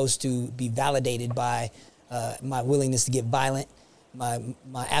was supposed to be validated by my willingness to get violent,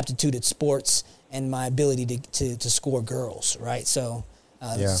 my aptitude at sports, and my ability to score girls, right? So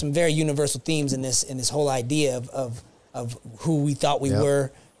some very universal themes in this whole idea of who we thought we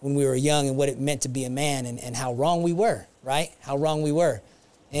were when we were young, and what it meant to be a man, and how wrong we were, right? How wrong we were.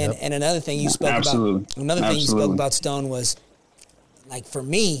 And and another thing you spoke about, you spoke about, Stone, was, like, for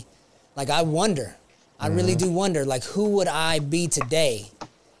me, like, I really do wonder, like, who would I be today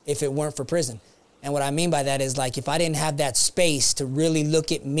if it weren't for prison? And what I mean by that is, like, if I didn't have that space to really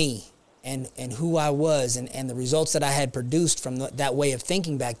look at me and who I was and the results that I had produced from that way of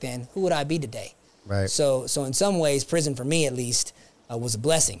thinking back then, who would I be today? Right. So in some ways, prison, for me at least, was a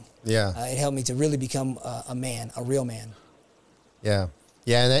blessing. Yeah. It helped me to really become a man, a real man. Yeah.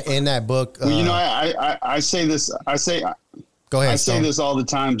 Yeah. And in that book, well, I say this, go ahead. I say this all the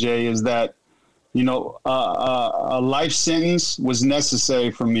time, Jay, is that, a life sentence was necessary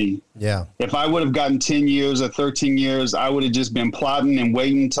for me. Yeah. If I would have gotten 10 years or 13 years, I would have just been plotting and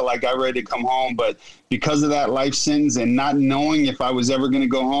waiting until I got ready to come home. But because of that life sentence and not knowing if I was ever going to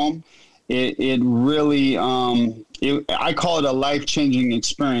go home, it really, I call it a life-changing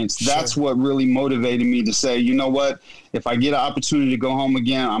experience. Sure. That's what really motivated me to say, you know what, if I get an opportunity to go home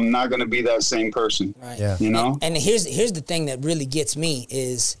again, I'm not going to be that same person. Right. Yeah. And here's the thing that really gets me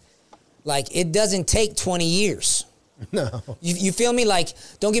is, like, it doesn't take 20 years. No. You feel me? Like,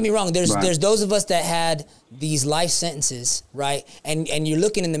 don't get me wrong. There's those of us that had these life sentences, right? And you're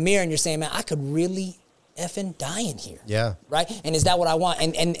looking in the mirror and you're saying, man, I could really effing die in here. Yeah. Right? And is that what I want?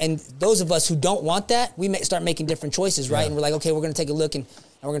 And those of us who don't want that, we may start making different choices, right? Yeah. And we're like, okay, we're going to take a look and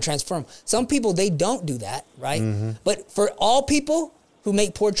we're going to transform. Some people, they don't do that, right? Mm-hmm. But for all people who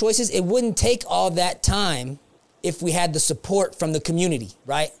make poor choices, it wouldn't take all that time if we had the support from the community,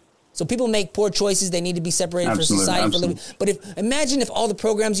 right? So people make poor choices. They need to be separated from society for a little bit. But imagine if all the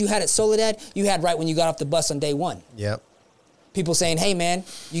programs you had at Soledad, you had right when you got off the bus on day one. Yep. People saying, hey, man,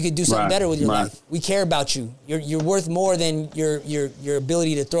 you could do something better with your life. We care about you. You're worth more than your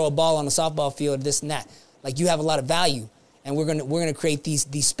ability to throw a ball on a softball field, this and that. Like, you have a lot of value. And we're gonna create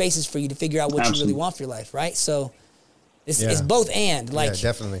these spaces for you to figure out what you really want for your life, right? So it's both and. Like,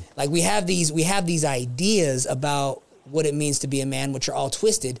 definitely. Like, we have these ideas about what it means to be a man, which are all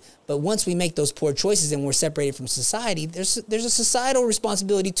twisted. But once we make those poor choices and we're separated from society, there's a societal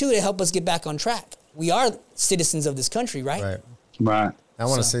responsibility too to help us get back on track. We are citizens of this country, right? Right. I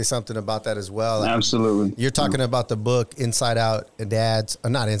want to say something about that as well. Absolutely. You're talking about the book Inside Out Dads,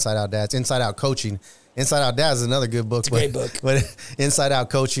 not Inside Out Dads, Inside Out Coaching. Inside Out Dads is another good book. It's a great book. But Inside Out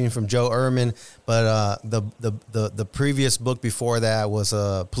Coaching from Joe Ehrmann. But the previous book before that was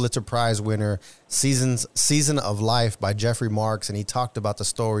a Pulitzer Prize winner, Season of Life by Jeffrey Marks, and he talked about the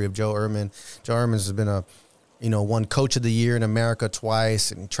story of Joe Ehrmann. Joe Ehrmann has been won Coach of the Year in America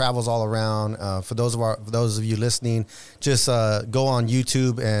twice, and he travels all around. For those of you listening, just go on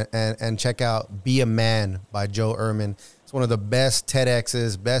YouTube and check out "Be a Man" by Joe Ehrmann. It's one of the best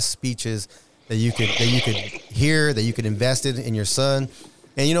TEDx's, best speeches that you could hear, that you could invest in your son.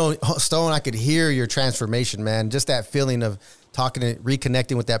 And Stone, I could hear your transformation, man. Just that feeling of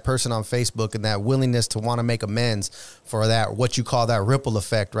reconnecting with that person on Facebook, and that willingness to want to make amends for that, what you call that ripple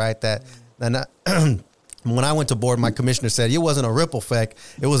effect, right? When I went to board, my commissioner said it wasn't a ripple effect;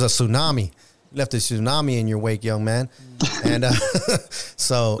 it was a tsunami. You left a tsunami in your wake, young man. And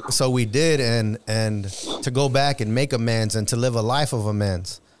so we did, and to go back and make amends and to live a life of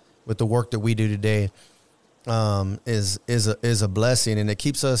amends with the work that we do today is a blessing, and it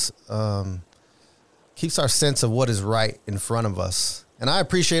keeps us keeps our sense of what is right in front of us. And I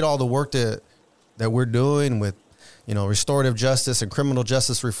appreciate all the work that we're doing with restorative justice and criminal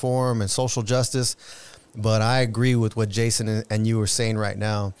justice reform and social justice. But I agree with what Jason and you were saying right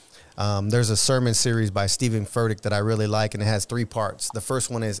now. There's a sermon series by Stephen Furtick that I really like, and it has 3 parts. The first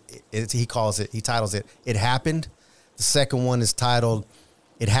one he titles it, "It Happened." The second one is titled,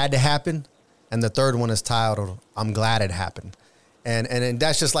 "It Had to Happen." And the third one is titled, "I'm Glad It Happened." And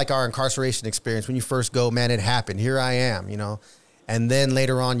that's just like our incarceration experience. When you first go, man, it happened. Here I am, And then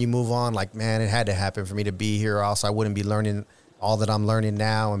later on you move on like, man, it had to happen for me to be here, or else I wouldn't be learning all that I'm learning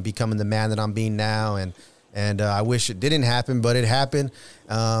now and becoming the man that I'm being now. And I wish it didn't happen, but it happened.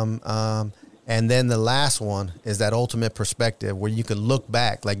 And then the last one is that ultimate perspective where you can look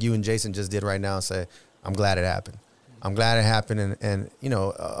back like you and Jason just did right now and say, I'm glad it happened. I'm glad it happened. And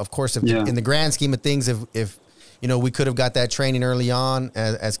of course, in the grand scheme of things, if we could have got that training early on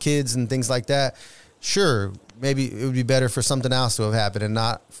as kids and things like that, sure, maybe it would be better for something else to have happened and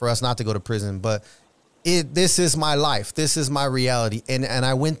not for us not to go to prison. But this is my life. This is my reality. And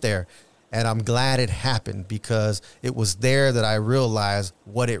I went there, and I'm glad it happened, because it was there that I realized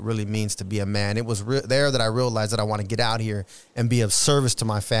what it really means to be a man. It was there that I realized that I want to get out here and be of service to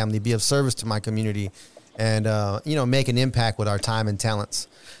my family, be of service to my community, and, make an impact with our time and talents.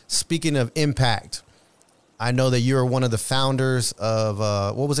 Speaking of impact, I know that you're one of the founders of,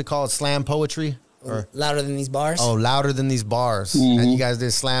 what was it called? Slam Poetry? Or Louder Than These Bars. Oh, Louder Than These Bars. Mm-hmm. And you guys did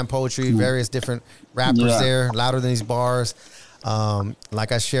slam poetry, various different rappers there, Louder Than These Bars.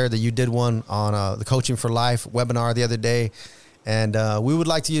 Like I shared that you did one on the Coaching for Life webinar the other day. And we would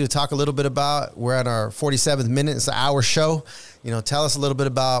like you to talk a little bit about, we're at our 47th minute, it's an hour show. Tell us a little bit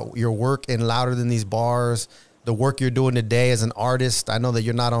about your work in Louder Than These Bars, the work you're doing today as an artist. I know that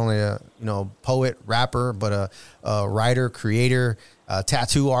you're not only a poet, rapper, but a writer, creator,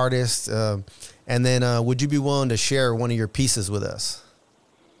 tattoo artist. And then would you be willing to share one of your pieces with us?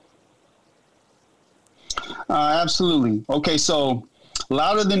 Absolutely. Okay, so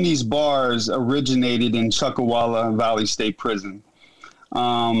Louder Than These Bars originated in Chuckawalla Valley State Prison.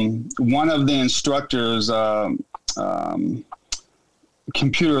 One of the instructors,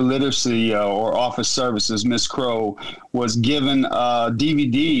 computer literacy or office services, Miss Crow, was given a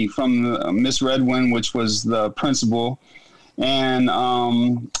DVD from Miss Redwin, which was the principal. And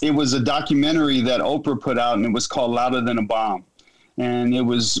it was a documentary that Oprah put out, and it was called Louder Than a Bomb. And it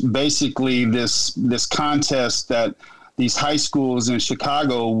was basically this contest that these high schools in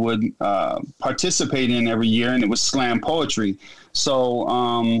Chicago would participate in every year, and it was slam poetry.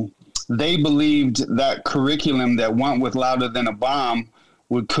 So they believed that curriculum that went with Louder Than a Bomb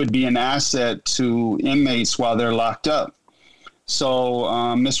could be an asset to inmates while they're locked up.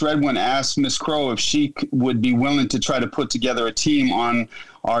 So Miss Redwin asked Miss Crow if she would be willing to try to put together a team on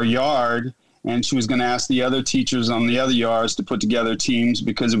our yard, and she was going to ask the other teachers on the other yards to put together teams,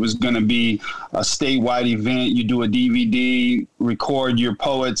 because it was going to be a statewide event. You do a DVD, record your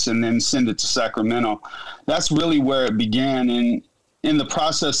poets, and then send it to Sacramento. That's really where it began. And in the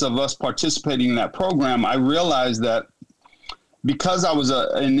process of us participating in that program, I realized that because I was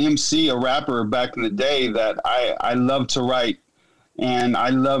an MC, a rapper back in the day, that I love to write. And I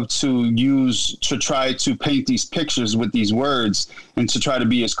love to try to paint these pictures with these words and to try to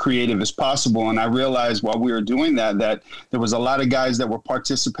be as creative as possible. And I realized while we were doing that there was a lot of guys that were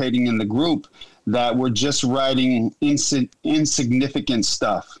participating in the group that were just writing insignificant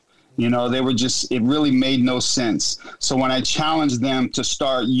stuff. They were it really made no sense. So when I challenged them to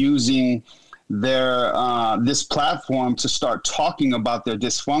start using their this platform to start talking about their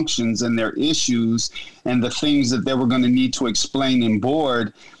dysfunctions and their issues and the things that they were going to need to explain in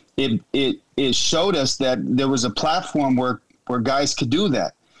board, it showed us that there was a platform where guys could do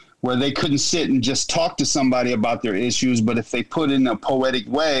that, where they couldn't sit and just talk to somebody about their issues, but if they put it in a poetic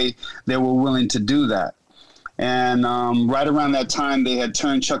way, they were willing to do that. And right around that time, they had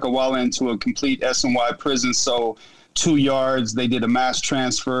turned Chuckawalla into a complete SNY prison. So 2 yards, they did a mass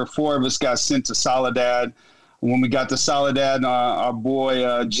transfer. 4 of us got sent to Soledad. When we got to Soledad, our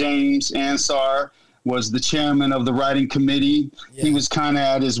boy James Ansar was the chairman of the writing committee. Yeah. He was kind of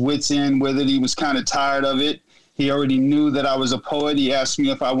at his wit's end with it. He was kind of tired of it. He already knew that I was a poet. He asked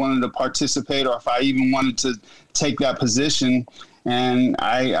me if I wanted to participate or if I even wanted to take that position. And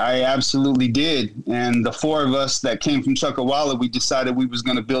I absolutely did. And the 4 of us that came from Chuckawalla, we decided we was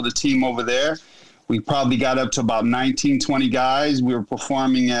going to build a team over there. We probably got up to about 19, 20 guys. We were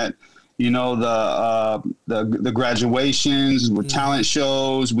performing at, the graduations, talent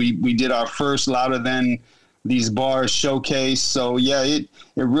shows. We did our first Louder Than These Bars showcase. So, yeah, it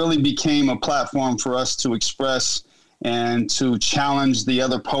really became a platform for us to express and to challenge the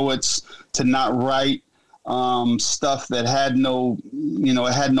other poets to not write stuff that had no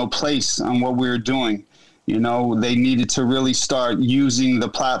place on what we were doing. They needed to really start using the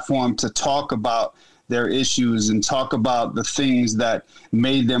platform to talk about their issues and talk about the things that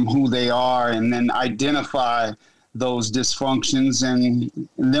made them who they are, and then identify those dysfunctions. And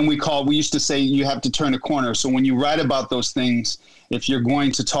then we used to say you have to turn a corner. So when you write about those things, if you're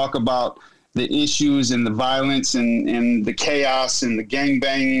going to talk about the issues and the violence and the chaos and the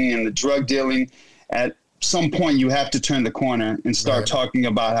gangbanging and the drug dealing, at some point you have to turn the corner and start talking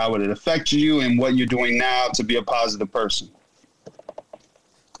about how it affects you and what you're doing now to be a positive person.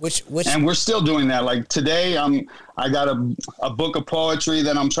 And we're still doing that. Like today, I got a book of poetry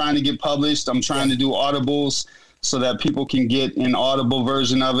that I'm trying to get published. I'm trying to do audibles so that people can get an audible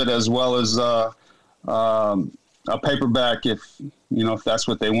version of it, as well as a paperback if that's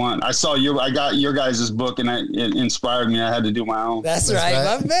what they want. I got your guys' book, and it inspired me. I had to do my own. That's right.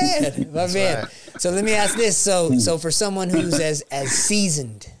 My man. Right. So let me ask this. So for someone who's as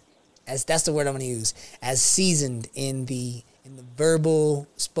seasoned, as that's the word I'm going to use, as seasoned in the verbal,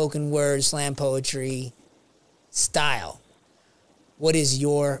 spoken word, slam poetry style, what is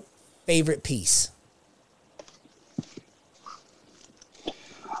your favorite piece?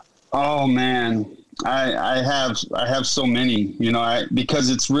 Oh man, I have so many, because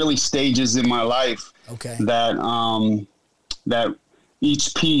it's really stages in my life. Okay. That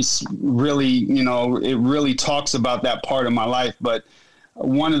each piece really, it really talks about that part of my life. But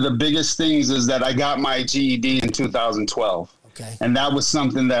one of the biggest things is that I got my GED in 2012. Okay. And that was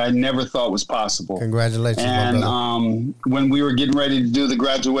something that I never thought was possible. Congratulations. And when we were getting ready to do the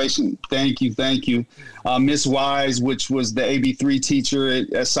graduation, thank you. Miss Wise, which was the AB3 teacher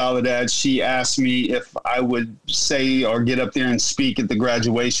at Soledad, she asked me if I would say or get up there and speak at the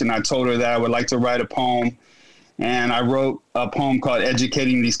graduation. I told her that I would like to write a poem. And I wrote a poem called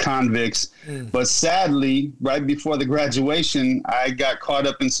Educating These Convicts. But sadly, right before the graduation, I got caught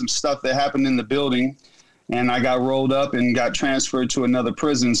up in some stuff that happened in the building. And I got rolled up and got transferred to another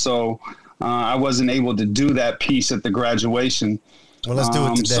prison. So I wasn't able to do that piece at the graduation. Well, let's do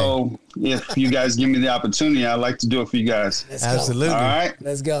it today. So if you guys give me the opportunity, I'd like to do it for you guys. Absolutely. All right.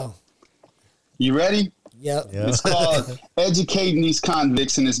 Let's go. You ready? Yep. It's called Educating These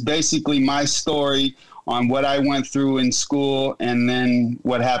Convicts. And it's basically my story on what I went through in school and then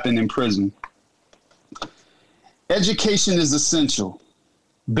what happened in prison. Education is essential,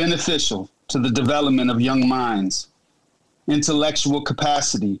 beneficial to the development of young minds, intellectual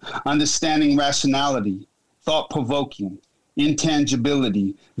capacity, understanding rationality, thought-provoking,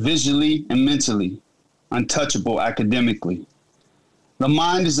 intangibility, visually and mentally, untouchable academically. The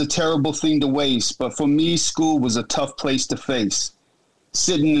mind is a terrible thing to waste, but for me, school was a tough place to face.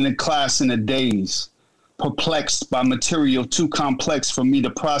 Sitting in a class in a daze, perplexed by material too complex for me to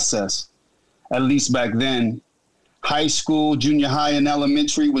process, at least back then. High school, junior high, and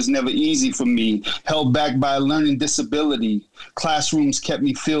elementary was never easy for me, held back by a learning disability. Classrooms kept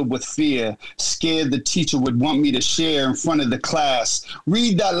me filled with fear, scared the teacher would want me to share in front of the class.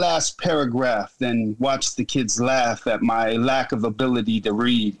 Read that last paragraph, then watch the kids laugh at my lack of ability to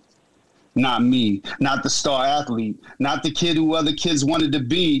read. Not me, not the star athlete, not the kid who other kids wanted to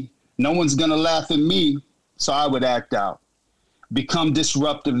be. No one's gonna laugh at me, so I would act out. Become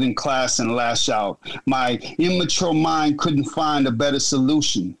disruptive in class and lash out. My immature mind couldn't find a better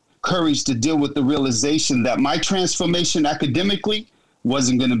solution. Courage to deal with the realization that my transformation academically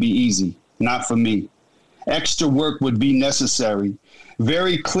wasn't going to be easy. Not for me. Extra work would be necessary.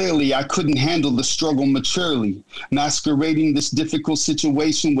 Very clearly, I couldn't handle the struggle maturely, masquerading this difficult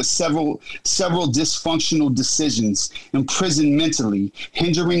situation with several dysfunctional decisions, imprisoned mentally,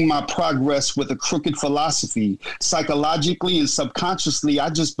 hindering my progress with a crooked philosophy. Psychologically and subconsciously, I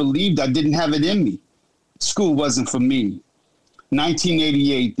just believed I didn't have it in me. School wasn't for me.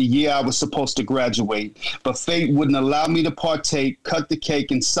 1988, the year I was supposed to graduate, but fate wouldn't allow me to partake, cut the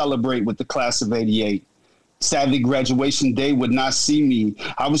cake, and celebrate with the class of 88. Sadly, graduation day would not see me.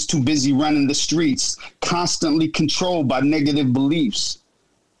 I was too busy running the streets, constantly controlled by negative beliefs.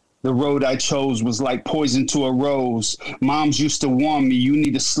 The road I chose was like poison to a rose. Moms used to warn me, you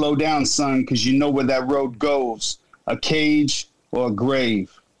need to slow down, son, because you know where that road goes, a cage or a grave.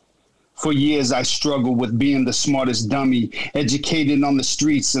 For years, I struggled with being the smartest dummy, educated on the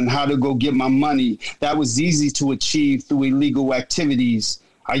streets and how to go get my money. That was easy to achieve through illegal activities.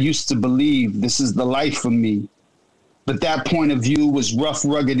 I used to believe this is the life for me. But that point of view was rough,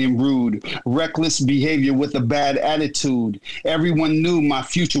 rugged, and rude. Reckless behavior with a bad attitude. Everyone knew my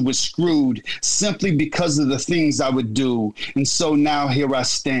future was screwed simply because of the things I would do. And so now here I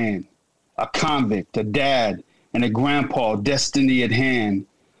stand, a convict, a dad, and a grandpa, destiny at hand.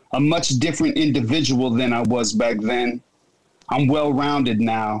 A much different individual than I was back then. I'm well-rounded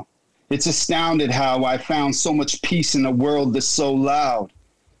now. It's astounded how I found so much peace in a world that's so loud.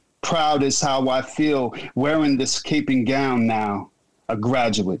 Proud is how I feel wearing this cape and gown now. A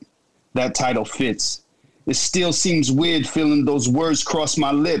graduate. That title fits. It still seems weird feeling those words cross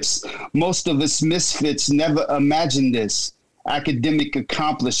my lips. Most of us misfits never imagined this. Academic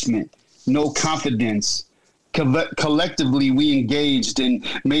accomplishment, no confidence. Collectively, we engaged and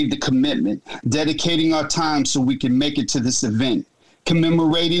made the commitment, dedicating our time so we can make it to this event.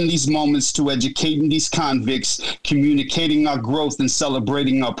 Commemorating these moments to educating these convicts, communicating our growth and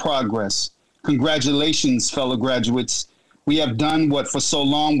celebrating our progress. Congratulations, fellow graduates. We have done what for so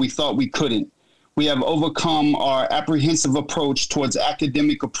long we thought we couldn't. We have overcome our apprehensive approach towards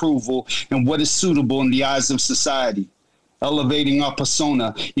academic approval and what is suitable in the eyes of society. Elevating our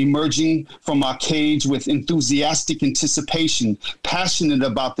persona, emerging from our cage with enthusiastic anticipation, passionate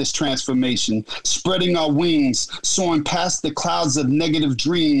about this transformation, spreading our wings, soaring past the clouds of negative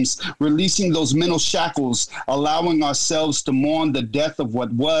dreams, releasing those mental shackles, allowing ourselves to mourn the death of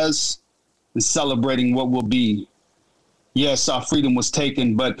what was and celebrating what will be. Yes, our freedom was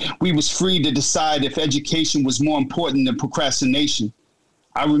taken, but we was free to decide if education was more important than procrastination.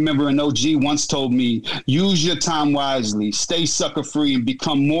 I remember an OG once told me, use your time wisely, stay sucker free, and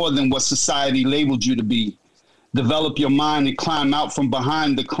become more than what society labeled you to be. Develop your mind and climb out from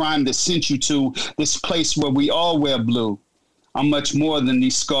behind the crime that sent you to this place where we all wear blue. I'm much more than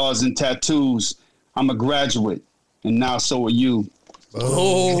these scars and tattoos. I'm a graduate, and now so are you.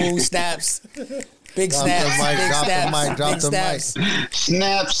 Oh, snaps. Big snaps. Big snaps.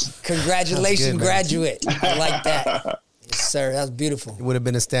 Snaps. Congratulations, graduate. I like that. Yes, sir. That was beautiful. It would have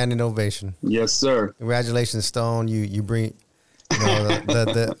been a standing ovation. Yes, sir. Congratulations, Stone. You bring,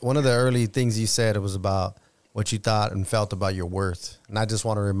 the one of the early things you said, it was about what you thought and felt about your worth. And I just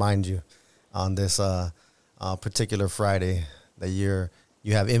want to remind you on this particular Friday that you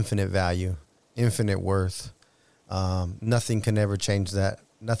have infinite value, infinite worth. Nothing can ever change that.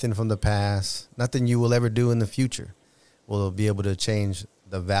 Nothing from the past, nothing you will ever do in the future will be able to change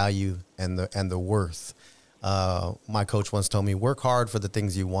the value and the worth. My coach once told me, work hard for the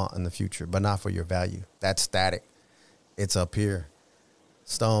things you want in the future, but not for your value. That's static. It's up here.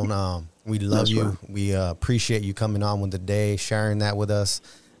 Stone, we love you. Right. We appreciate you coming on with the day, sharing that with us.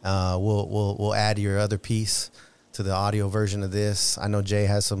 We'll add your other piece to the audio version of this. I know Jay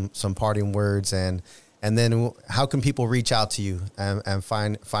has some parting words, and then how can people reach out to you and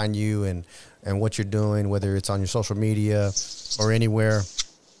find you and what you're doing, whether it's on your social media or anywhere.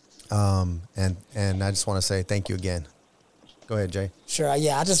 And I just want to say thank you again. Go ahead, Jay. Sure.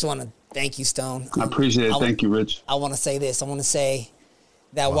 Yeah, I just want to thank you, Stone. I appreciate it. Thank you, Rich. I want to say this. I want to say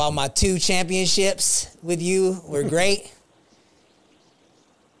that while my 2 championships with you were great,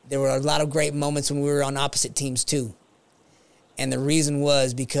 there were a lot of great moments when we were on opposite teams too. And the reason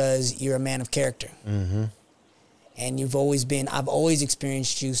was because you're a man of character. Mm-hmm. And I've always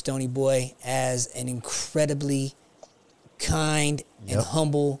experienced you, Stoney Boy, as an incredibly kind and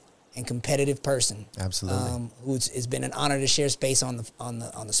humble and competitive person. Absolutely. It's been an honor to share space on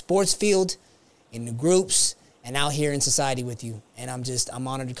the sports field, in the groups, and out here in society with you. And I'm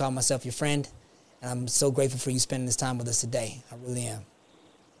honored to call myself your friend. And I'm so grateful for you spending this time with us today. I really am.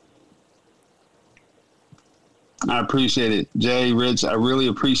 I appreciate it. Jay, Rich, I really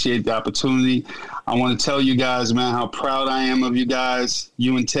appreciate the opportunity. I want to tell you guys, man, how proud I am of you guys,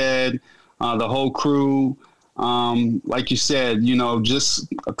 you and Ted, the whole crew. Like you said,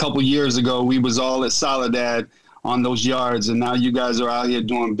 just a couple years ago, we was all at Soledad on those yards, and now you guys are out here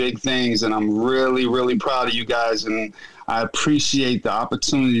doing big things, and I'm really, really proud of you guys, and I appreciate the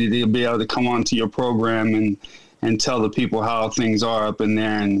opportunity to be able to come onto your program and tell the people how things are up in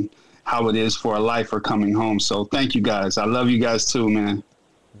there and how it is for a lifer coming home. So thank you guys. I love you guys too, man.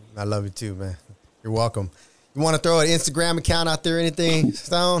 I love you too, man. You're welcome. You want to throw an Instagram account out there, anything,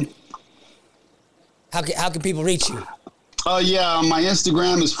 Stone? How can people reach you? Yeah, my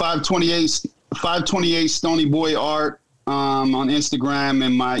Instagram is 528 Stony Boy Art on Instagram,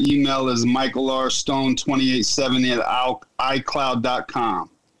 and my email is michaelrstone287 at iCloud.com.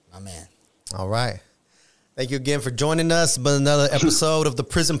 My man. All right. Thank you again for joining us. But another episode of the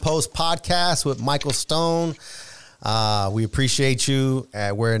Prison Post podcast with Michael Stone. We appreciate you.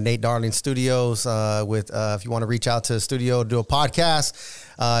 We're in Nate Darling Studios. If you want to reach out to the studio to do a podcast,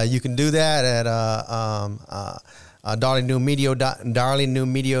 you can do that at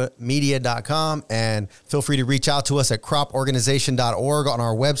darlingnewmedia.com, and feel free to reach out to us at croporganization.org on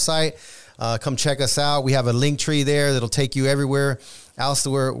our website. Come check us out. We have a link tree there that'll take you everywhere else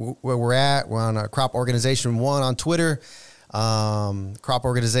where we're at. We're on Crop Organization 1 on Twitter, Crop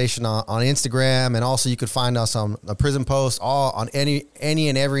Organization on Instagram, and also you could find us on the Prison Post, all on any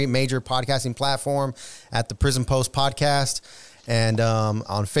and every major podcasting platform at the Prison Post Podcast, and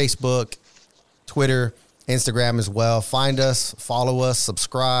on Facebook, Twitter, Instagram as well. Find us, follow us,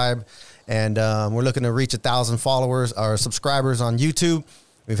 subscribe, and we're looking to reach 1,000 followers or subscribers on YouTube.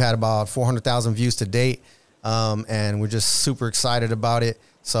 We've had about 400,000 views to date, and we're just super excited about it.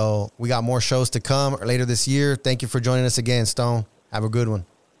 So we got more shows to come later this year. Thank you for joining us again, Stone. Have a good one.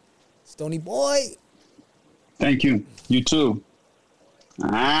 Stony Boy. Thank you. You too. All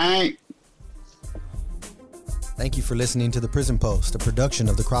right. Thank you for listening to The Prison Post, a production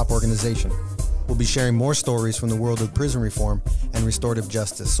of the Crop Organization. We'll be sharing more stories from the world of prison reform and restorative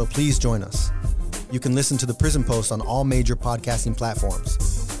justice, so please join us. You can listen to The Prison Post on all major podcasting platforms.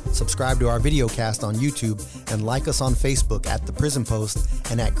 Subscribe to our video cast on YouTube and like us on Facebook at The Prison Post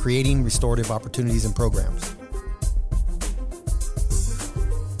and at Creating Restorative Opportunities and Programs.